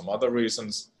Corona or some other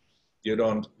reasons.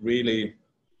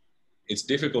 It's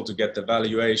difficult to get the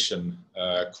valuation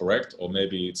correct, or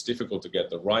maybe it's difficult to get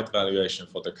the right valuation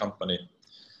for the company,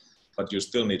 but you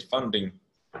still need funding.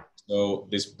 So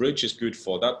this bridge is good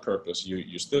for that purpose.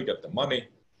 You still get the money,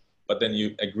 but then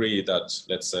you agree that,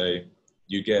 let's say,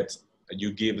 you give a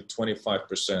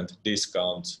 25%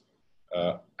 discount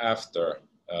after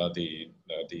the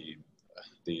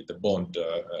bond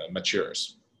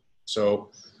matures. So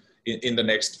in the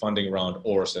next funding round,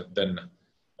 or then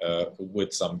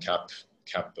with some cap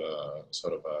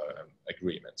sort of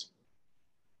agreement.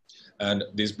 And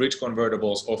these bridge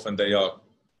convertibles, often they are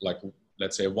like,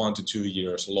 let's say, 1 to 2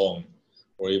 years long,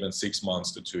 or even 6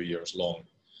 months to 2 years long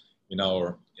in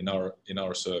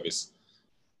our service,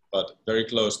 but very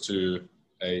close to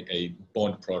a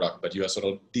bond product, but you are sort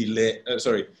of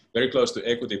very close to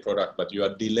equity product, but you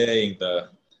are delaying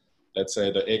let's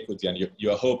say, the equity, and you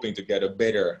are hoping to get a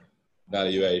better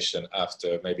valuation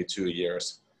after maybe 2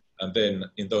 years. And then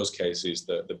in those cases,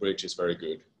 the bridge is very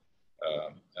good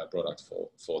product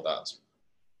for that.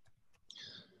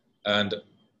 And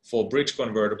for bridge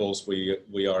convertibles,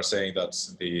 we are saying that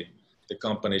the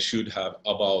company should have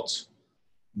about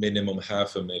minimum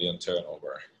 500,000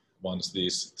 turnover once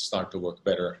these start to work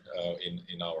better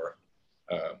in our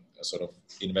sort of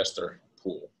investor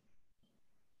pool.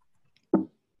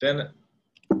 Then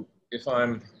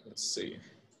let's see,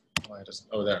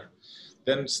 there.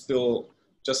 Then still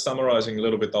just summarizing a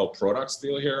little bit our products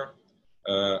still here,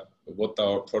 what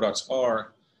our products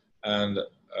are. And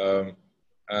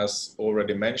as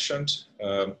already mentioned,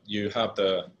 you have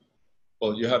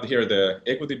here the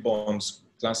equity bonds,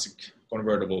 classic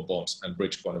convertible bonds, and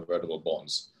bridge convertible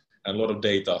bonds, and a lot of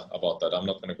data about that. I'm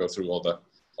not going to go through all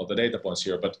the data points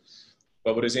here, but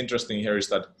what is interesting here is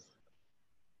that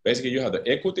basically you have the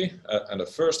equity and the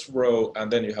first row,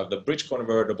 and then you have the bridge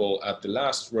convertible at the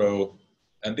last row,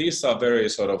 and these are very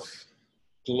sort of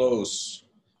close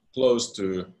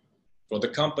to, from the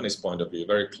company's point of view,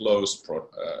 very close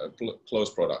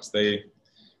products. They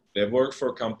work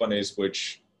for companies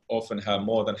which often have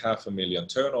more than 500,000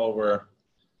 turnover.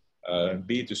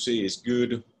 B2C is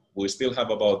good. We still have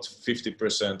about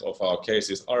 50% of our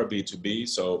cases are B2B,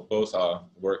 so both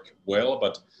work well,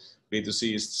 but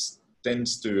B2C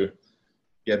tends to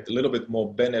get a little bit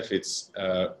more benefits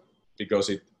because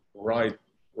it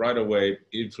right away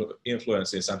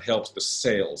influences and helps the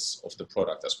sales of the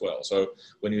product as well. So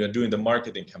when you are doing the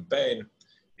marketing campaign,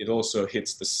 it also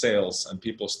hits the sales and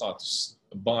people start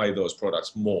to buy those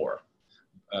products more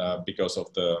because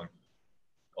of the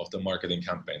marketing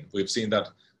campaign. We've seen that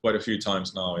quite a few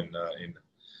times now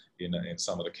in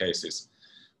some of the cases.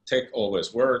 Tech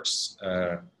always works,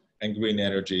 and green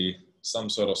energy, some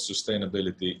sort of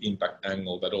sustainability impact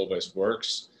angle that always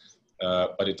works,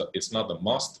 but it's not a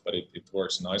must, but it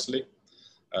works nicely.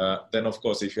 Then of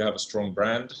course, if you have a strong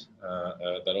brand,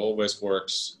 that always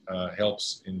works,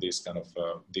 helps in these kind of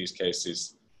these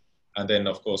cases. And then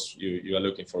of course, you are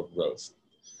looking for growth.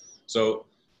 So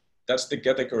that's the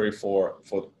category for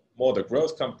more the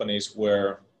growth companies,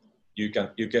 where you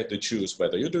get to choose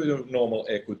whether you do the normal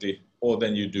equity or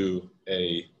then you do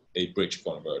a bridge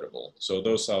convertible. So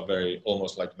those are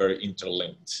almost like very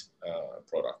interlinked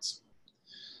products.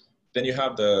 Then you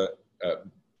have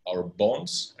our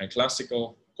bonds and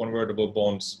classical convertible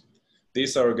bonds.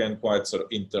 These are again quite sort of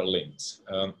interlinked.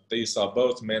 These are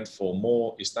both meant for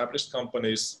more established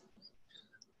companies.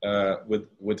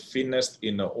 With Finest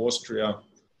in Austria,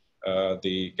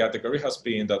 the category has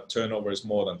been that turnover is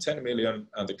more than 10 million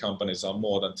and the companies are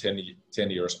more than 10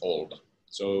 years old.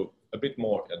 So a bit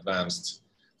more advanced,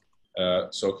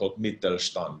 so-called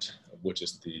Mittelstand, which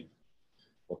is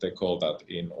what they call that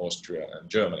in Austria and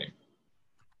Germany.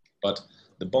 But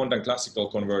the bond and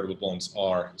classical convertible bonds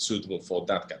are suitable for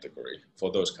that category,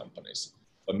 for those companies.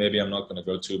 But maybe I'm not going to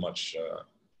go too much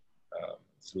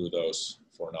through those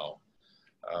for now.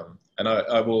 And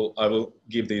I will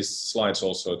give these slides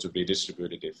also to be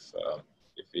distributed if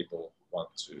people want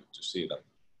to see them.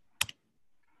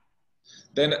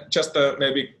 Then just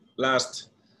maybe last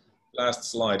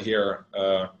slide here,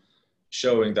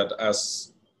 showing that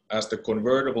as the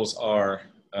convertibles are,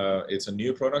 it's a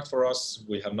new product for us.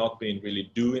 We have not been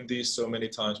really doing these so many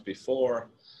times before,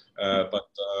 but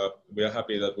we are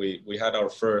happy that we had our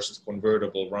first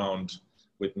convertible round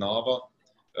with Nava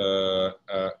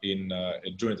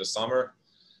during the summer.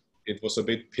 It was a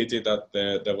bit pity that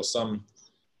there was some,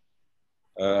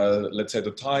 let's say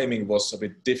the timing was a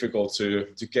bit difficult to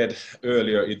get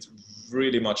earlier. It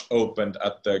really much opened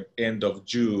at the end of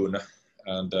June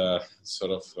and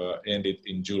sort of ended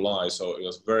in July. So it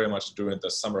was very much during the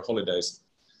summer holidays.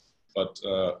 But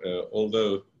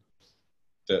although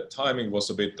the timing was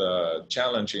a bit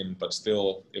challenging, but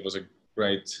still it was a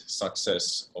great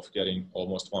success of getting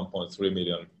almost 1.3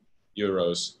 million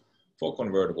euros for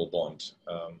convertible bond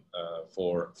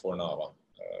for Nava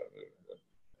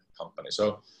company.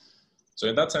 So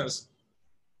in that sense,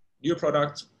 new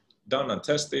product, done and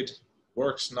tested,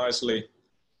 works nicely,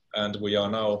 and we are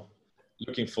now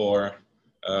looking for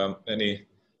any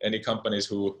companies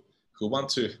who want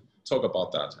to talk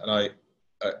about that. And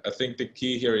I think the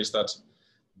key here is that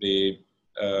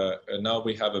now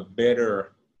we have a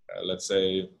better let's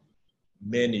say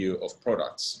menu of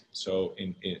products. So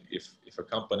if a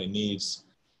company needs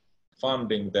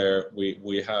funding there,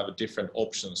 we have different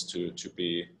options to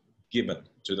be given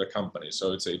to the company.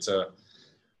 So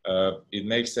it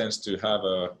makes sense to have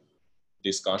a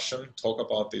discussion, talk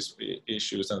about these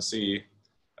issues and see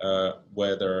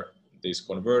whether this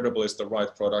convertible is the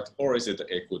right product, or is it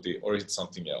equity, or is it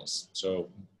something else. So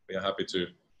we are happy to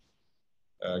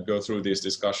go through these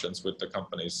discussions with the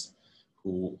companies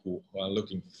who are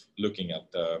looking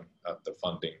at the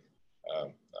funding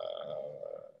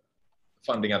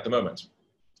at the moment.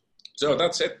 So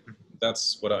that's it.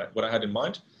 That's what I had in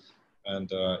mind. And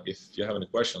if you have any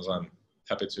questions, I'm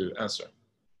happy to answer.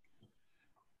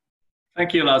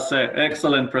 Thank you, Lasse.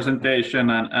 Excellent presentation.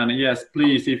 And yes,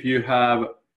 please, if you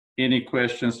have any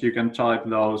questions, you can type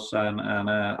those and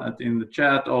in the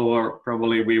chat, or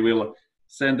probably we will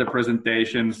send the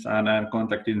presentations and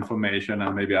contact information,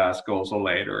 and maybe ask also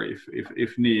later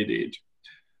if needed.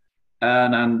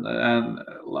 And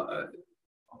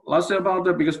Lasse, about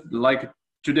that, because like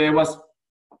today's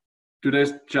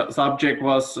subject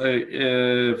was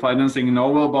financing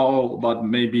novel, but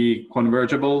maybe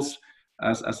convertibles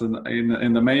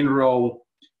in the main role.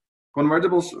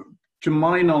 Convertibles, to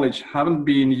my knowledge, haven't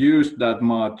been used that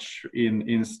much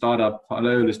in startup and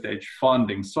early stage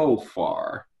funding so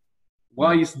far.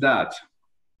 Why is that?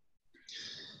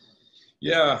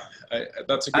 Yeah,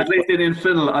 that's a good at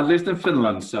least in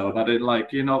Finland. So, but it,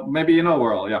 like, you know, maybe in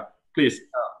overall, yeah. Please.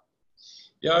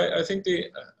 Yeah, I think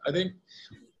they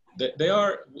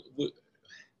are.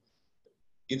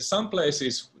 In some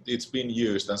places it's been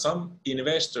used, and some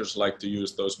investors like to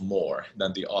use those more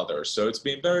than the others. So it's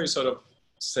been very sort of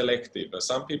selective.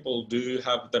 Some people do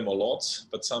have them a lot,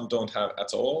 but some don't have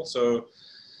at all. So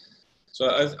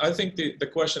I think the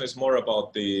question is more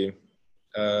about the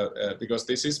because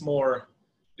this is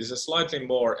a slightly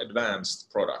more advanced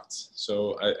product.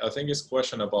 So I think it's a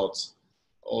question about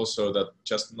also that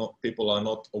just not people are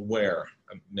not aware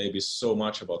maybe so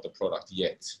much about the product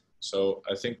yet. So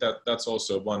I think that that's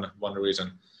also one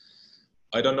reason.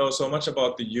 I don't know so much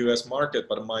about the US market,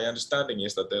 but my understanding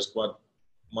is that there's quite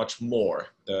much more.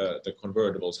 The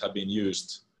convertibles have been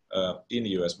used in the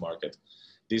US market.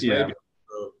 These may be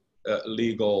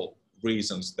legal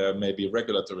reasons. There may be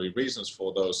regulatory reasons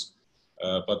for those,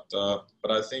 but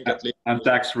I think at least and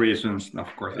tax reasons, of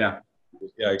course. Yeah,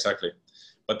 exactly.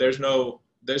 But there's no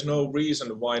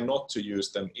reason why not to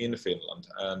use them in Finland,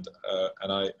 and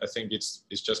I think it's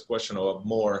just a question of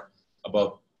more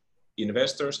about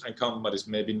investors and companies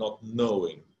maybe not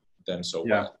knowing them so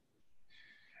well.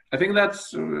 I think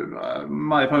that's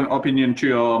my opinion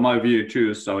too, or my view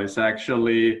too. So it's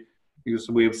actually, because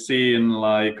we've seen,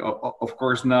 like, of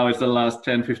course now it's the last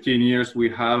 10-15 years we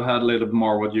have had a little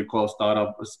more what you call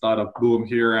startup boom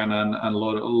here, and a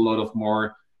lot of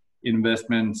more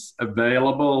investments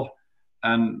available,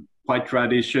 and quite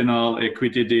traditional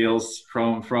equity deals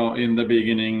from in the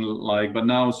beginning, like, but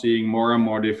now seeing more and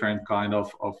more different kind of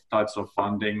types of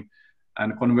funding,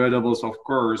 and convertibles, of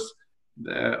course,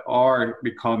 are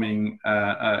becoming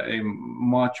a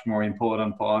much more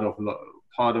important part of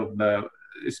the,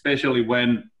 especially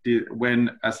when,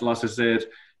 as Lasse said,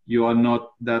 you are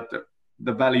not that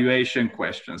the valuation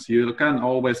questions. You can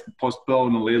always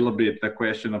postpone a little bit the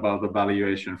question about the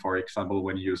valuation, for example,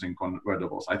 when using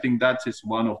convertibles. I think that is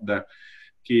one of the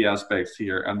key aspects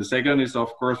here. And the second is,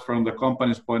 of course, from the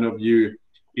company's point of view,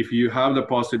 if you have the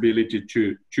possibility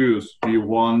to choose, do you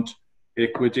want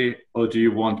equity or do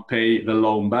you want pay the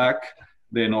loan back,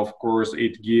 then of course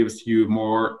it gives you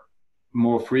more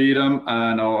freedom,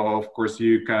 and of course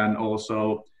you can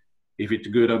also, if it's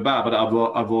good or bad, but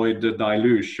avoid the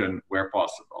dilution where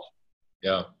possible.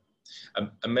 Yeah,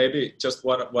 and maybe just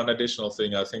one additional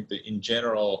thing. I think that in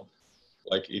general,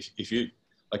 like if you,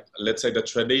 like, let's say the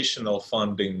traditional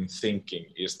funding thinking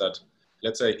is that,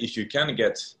 let's say if you can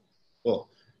get, well,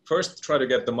 first try to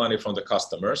get the money from the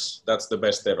customers. That's the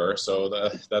best ever. So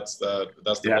that's the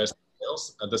best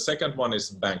deals. And the second one is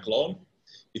bank loan.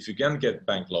 If you can get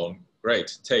bank loan,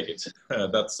 great, take it.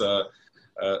 That's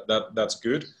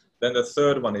good. Then the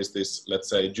third one is this, let's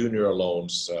say, junior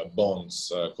loans,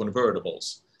 bonds,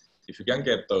 convertibles. If you can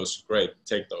get those, great,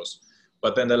 take those.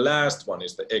 But then the last one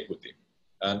is the equity.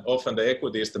 And often the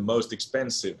equity is the most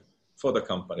expensive for the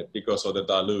company because of the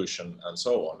dilution and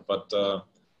so on. But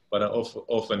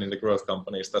often in the growth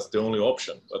companies, that's the only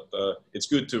option. But it's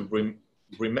good to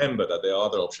remember that there are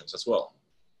other options as well.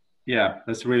 Yeah,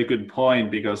 that's a really good point,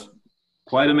 because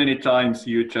quite many times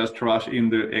you just rush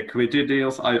into equity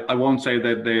deals. I won't say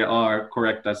that they are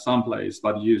correct at some place,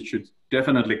 but you should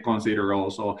definitely consider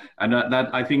also, and that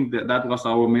I think that was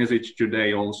our message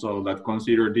today also, that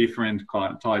consider different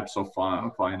types of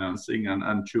financing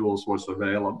and tools was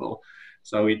available.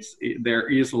 So there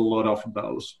is a lot of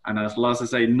those, and as Lasse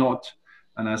say,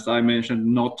 and as I mentioned,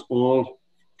 not all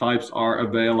types are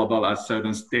available at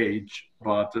certain stage,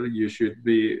 but you should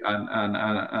be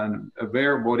and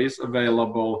aware what is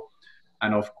available,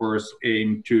 and of course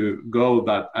aim to go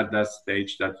at that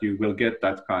stage that you will get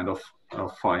that kind of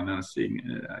financing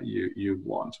you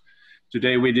want.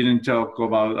 Today we didn't talk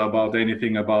about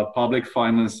anything about public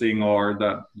financing or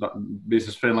the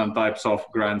Business Finland types of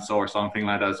grants or something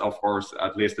like that. Of course,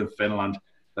 at least in Finland,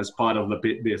 that's part of the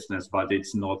business, but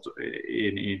it's not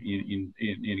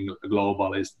in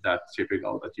global is that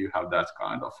typical that you have that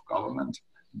kind of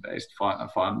government-based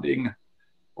funding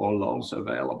or loans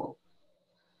available.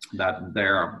 That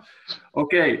there.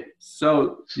 Okay,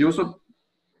 so Juuso.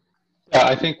 Yeah,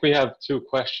 I think we have two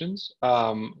questions.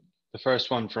 The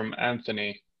first one from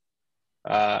Anthony.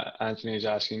 Anthony is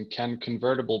asking, can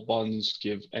convertible bonds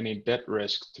give any debt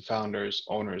risk to founders,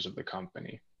 owners of the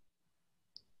company?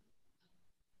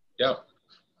 Yeah,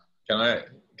 can I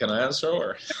answer,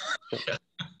 or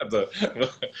that's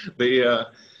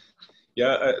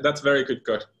a very good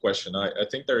question. I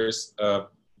think there is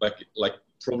like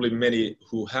probably many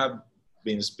who have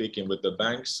been speaking with the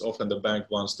banks. Often the bank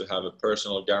wants to have a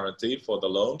personal guarantee for the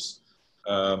loans,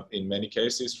 in many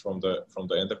cases from the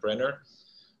entrepreneur.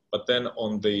 But then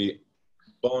on the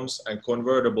bonds and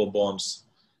convertible bonds,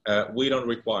 we don't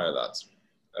require that.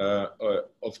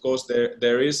 Of course,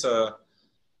 there is a,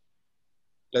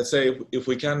 let's say if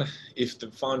the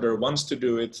founder wants to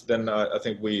do it, then I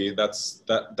think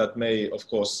that may of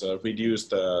course reduce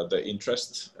the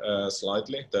interest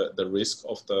slightly, the risk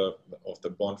of the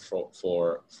bond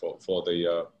for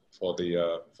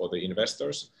the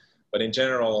investors. But in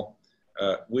general,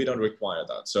 We don't require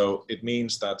that. So it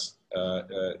means that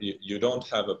you don't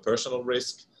have a personal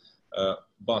risk,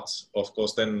 but of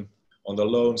course then on the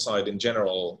loan side in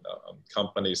general,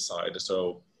 company side,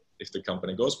 so if the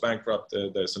company goes bankrupt,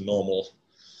 there's a normal,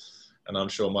 and I'm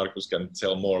sure Markus can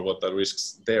tell more what the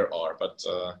risks there are,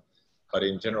 but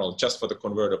in general, just for the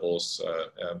convertibles,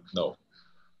 no.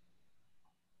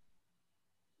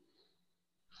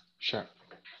 Sure.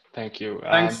 Thank you.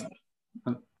 Thanks.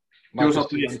 Markus,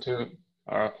 do you want to?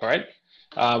 All right.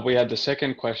 We had the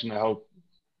second question. I hope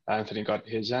Anthony got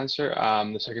his answer.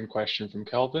 The second question from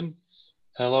Kelvin.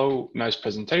 Hello, nice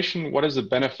presentation. What is the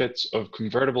benefits of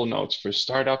convertible notes for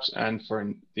startups and for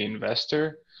the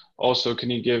investor? Also, can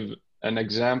you give an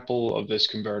example of this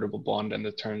convertible bond and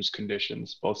the terms,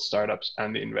 conditions both startups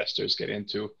and the investors get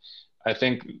into? I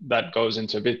think that goes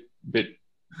into a bit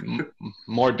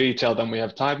more detail than we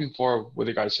have time for with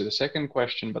regards to the second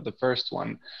question, but the first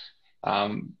one.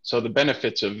 So the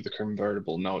benefits of the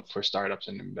convertible note for startups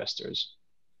and investors.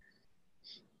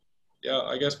 Yeah,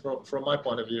 I guess from my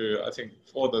point of view, I think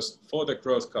for the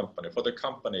growth company, for the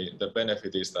company, the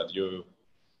benefit is that you,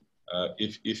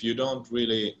 if you don't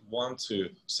really want to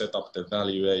set up the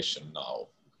valuation now,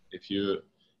 if you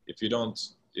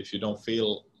don't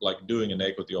feel like doing an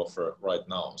equity offer right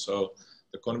now, so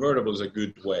the convertible is a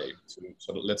good way to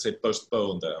sort of, let's say,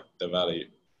 postpone the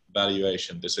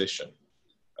valuation decision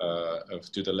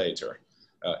to the later.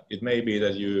 It may be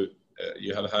that you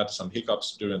have had some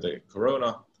hiccups during the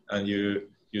corona, and you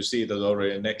see that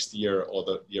already next year or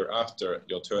the year after,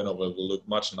 your turnover will look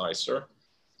much nicer.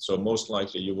 So most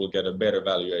likely you will get a better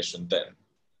valuation then.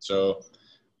 So,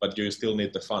 but you still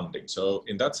need the funding. So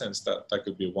in that sense, that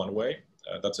could be one way.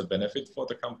 That's a benefit for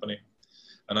the company.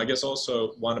 And I guess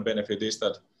also one benefit is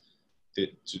that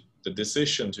the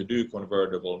decision to do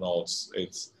convertible notes,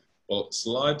 it's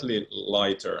slightly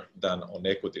lighter than on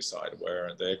equity side,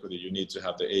 where the equity you need to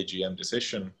have the AGM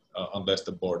decision unless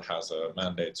the board has a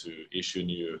mandate to issue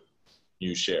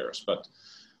new shares. But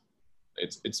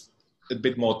it's a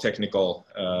bit more technical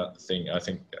thing, I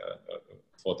think,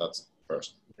 for that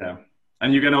first. Yeah,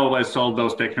 and you can always solve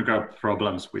those technical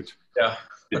problems with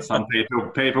it's some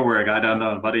paperwork. I don't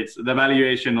know, but it's the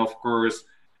valuation, of course.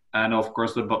 And of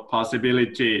course, the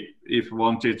possibility, if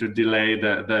wanted to delay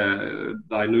the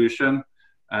dilution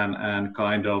and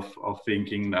kind of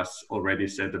thinking, as already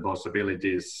said, the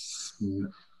possibilities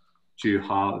to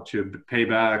how to pay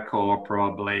back or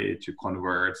probably to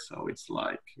convert. So it's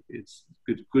like, it's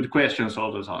good questions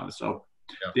all the time. So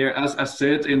there, as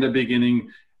said in the beginning,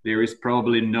 there is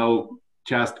probably no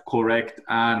just correct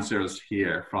answers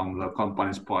here from the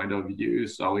company's point of view.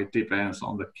 So it depends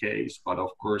on the case, but of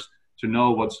course, to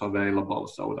know what's available,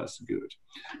 so that's good.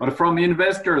 But from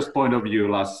investors' point of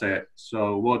view, Lasse,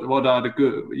 so what are the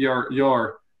good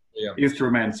your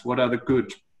instruments? What are the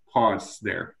good parts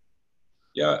there?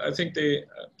 Yeah, I think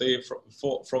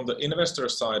from the investor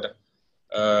side,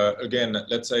 again,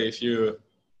 let's say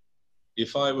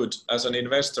if I would, as an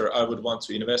investor, I would want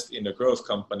to invest in a growth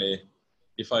company.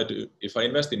 If I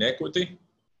invest in equity,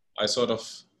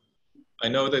 I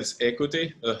know that it's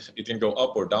equity. It can go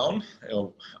up or down.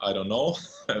 I don't know,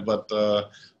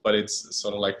 but it's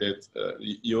sort of like that.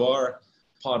 You are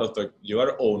you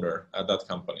are owner at that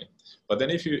company. But then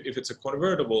if it's a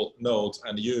convertible note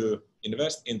and you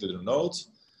invest into the note,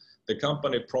 the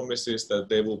company promises that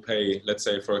they will pay, let's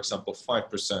say, for example,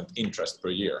 5% interest per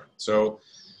year. So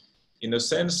in a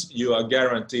sense, you are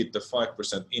guaranteed the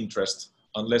 5% interest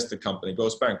unless the company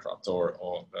goes bankrupt or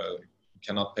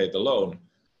cannot pay the loan.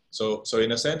 So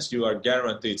in a sense, you are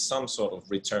guaranteed some sort of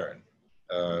return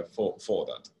for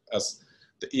that. As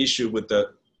the issue with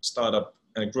the startup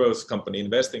and growth company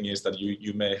investing is that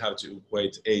you may have to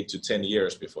wait 8 to 10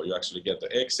 years before you actually get the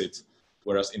exit,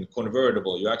 whereas in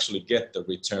convertible, you actually get the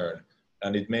return.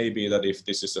 And it may be that if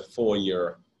this is a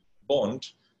 4-year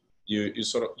bond, you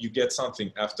get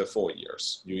something after 4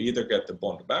 years. You either get the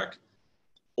bond back,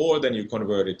 or then you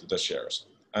convert it to the shares.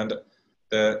 And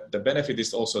the benefit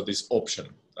is also this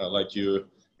option,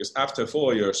 because after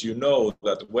 4 years, you know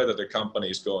that whether the company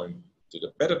is going to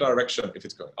the better direction, if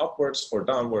it's going upwards, or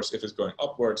downwards. If it's going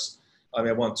upwards, I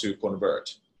may want to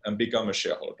convert and become a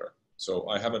shareholder. So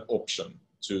I have an option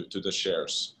to the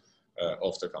shares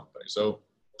of the company. So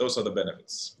those are the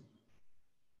benefits.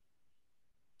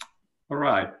 All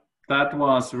right, that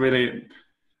was really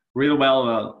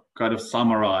well kind of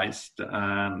summarized,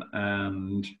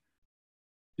 and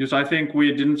yes, I think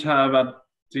we didn't have at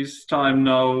this time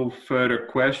no further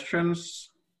questions.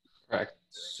 Correct.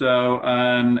 So,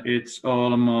 and it's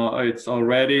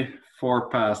already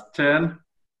 10:04.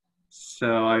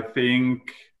 So I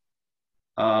think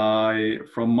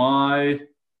from my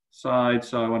side.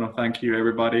 So I want to thank you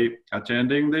everybody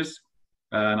attending this.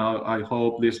 And I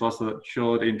hope this was a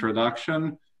short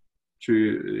introduction to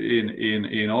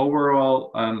in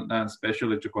overall and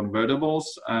especially to convertibles,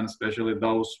 and especially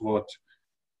those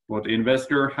what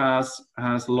investor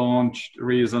has launched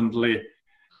recently,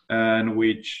 and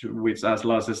which as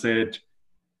Lasse said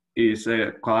is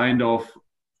a kind of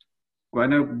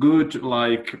good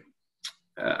like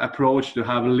approach to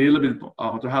have a little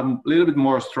bit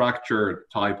more structured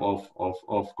type of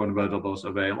convertibles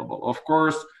available. Of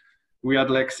course, we at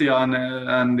Lexia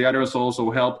and the others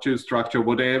also help to structure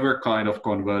whatever kind of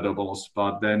convertibles,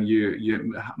 but then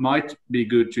you might be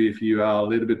good to, if you are a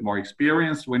little bit more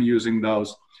experienced when using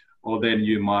those, or then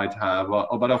you might have,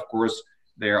 but of course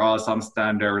there are some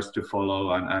standards to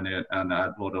follow and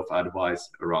a lot of advice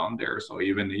around there. So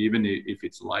even if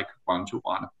it's like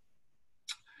one-to-one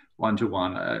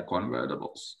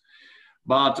convertibles.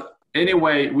 But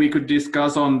anyway, we could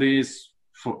discuss on these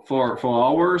for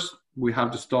hours. We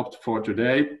have to stop for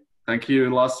today. Thank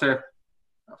you, Lasse,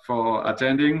 for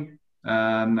attending,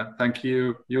 and thank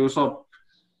you, Juuso.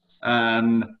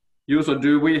 And Juuso,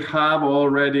 do we have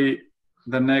already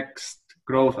the next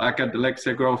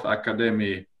Lexia Growth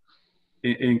Academy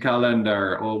in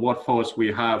calendar, or what thoughts we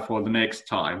have for the next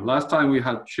time? Last time we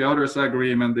had shareholders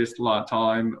agreement, this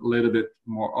time a little bit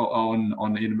more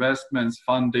on investments,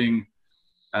 funding,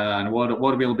 and what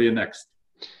will be next?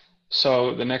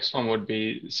 So the next one would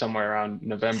be somewhere around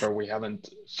November. We haven't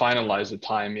finalized the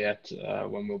time yet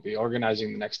when we'll be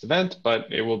organizing the next event, but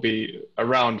it will be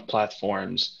around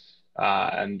platforms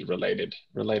and related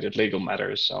legal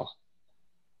matters. So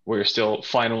we're still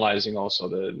finalizing also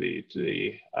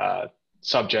the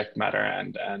subject matter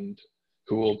and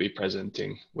who will be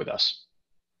presenting with us.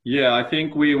 Yeah, I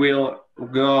think we will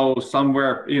go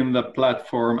somewhere in the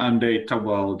platform and data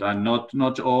world, and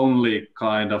not only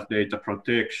kind of data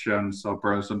protection, so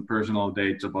personal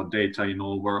data, but data in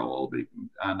overall,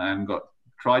 and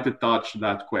try to touch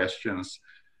that questions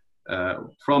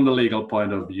from the legal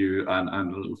point of view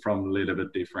and from a little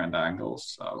bit different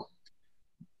angles. So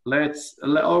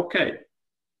okay.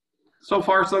 So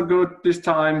far so good this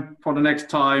time. For the next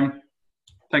time,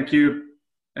 thank you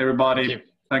everybody.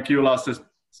 Thank you Lasse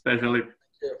especially.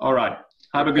 All right.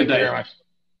 Have a good day.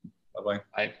 Bye-bye.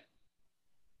 Bye.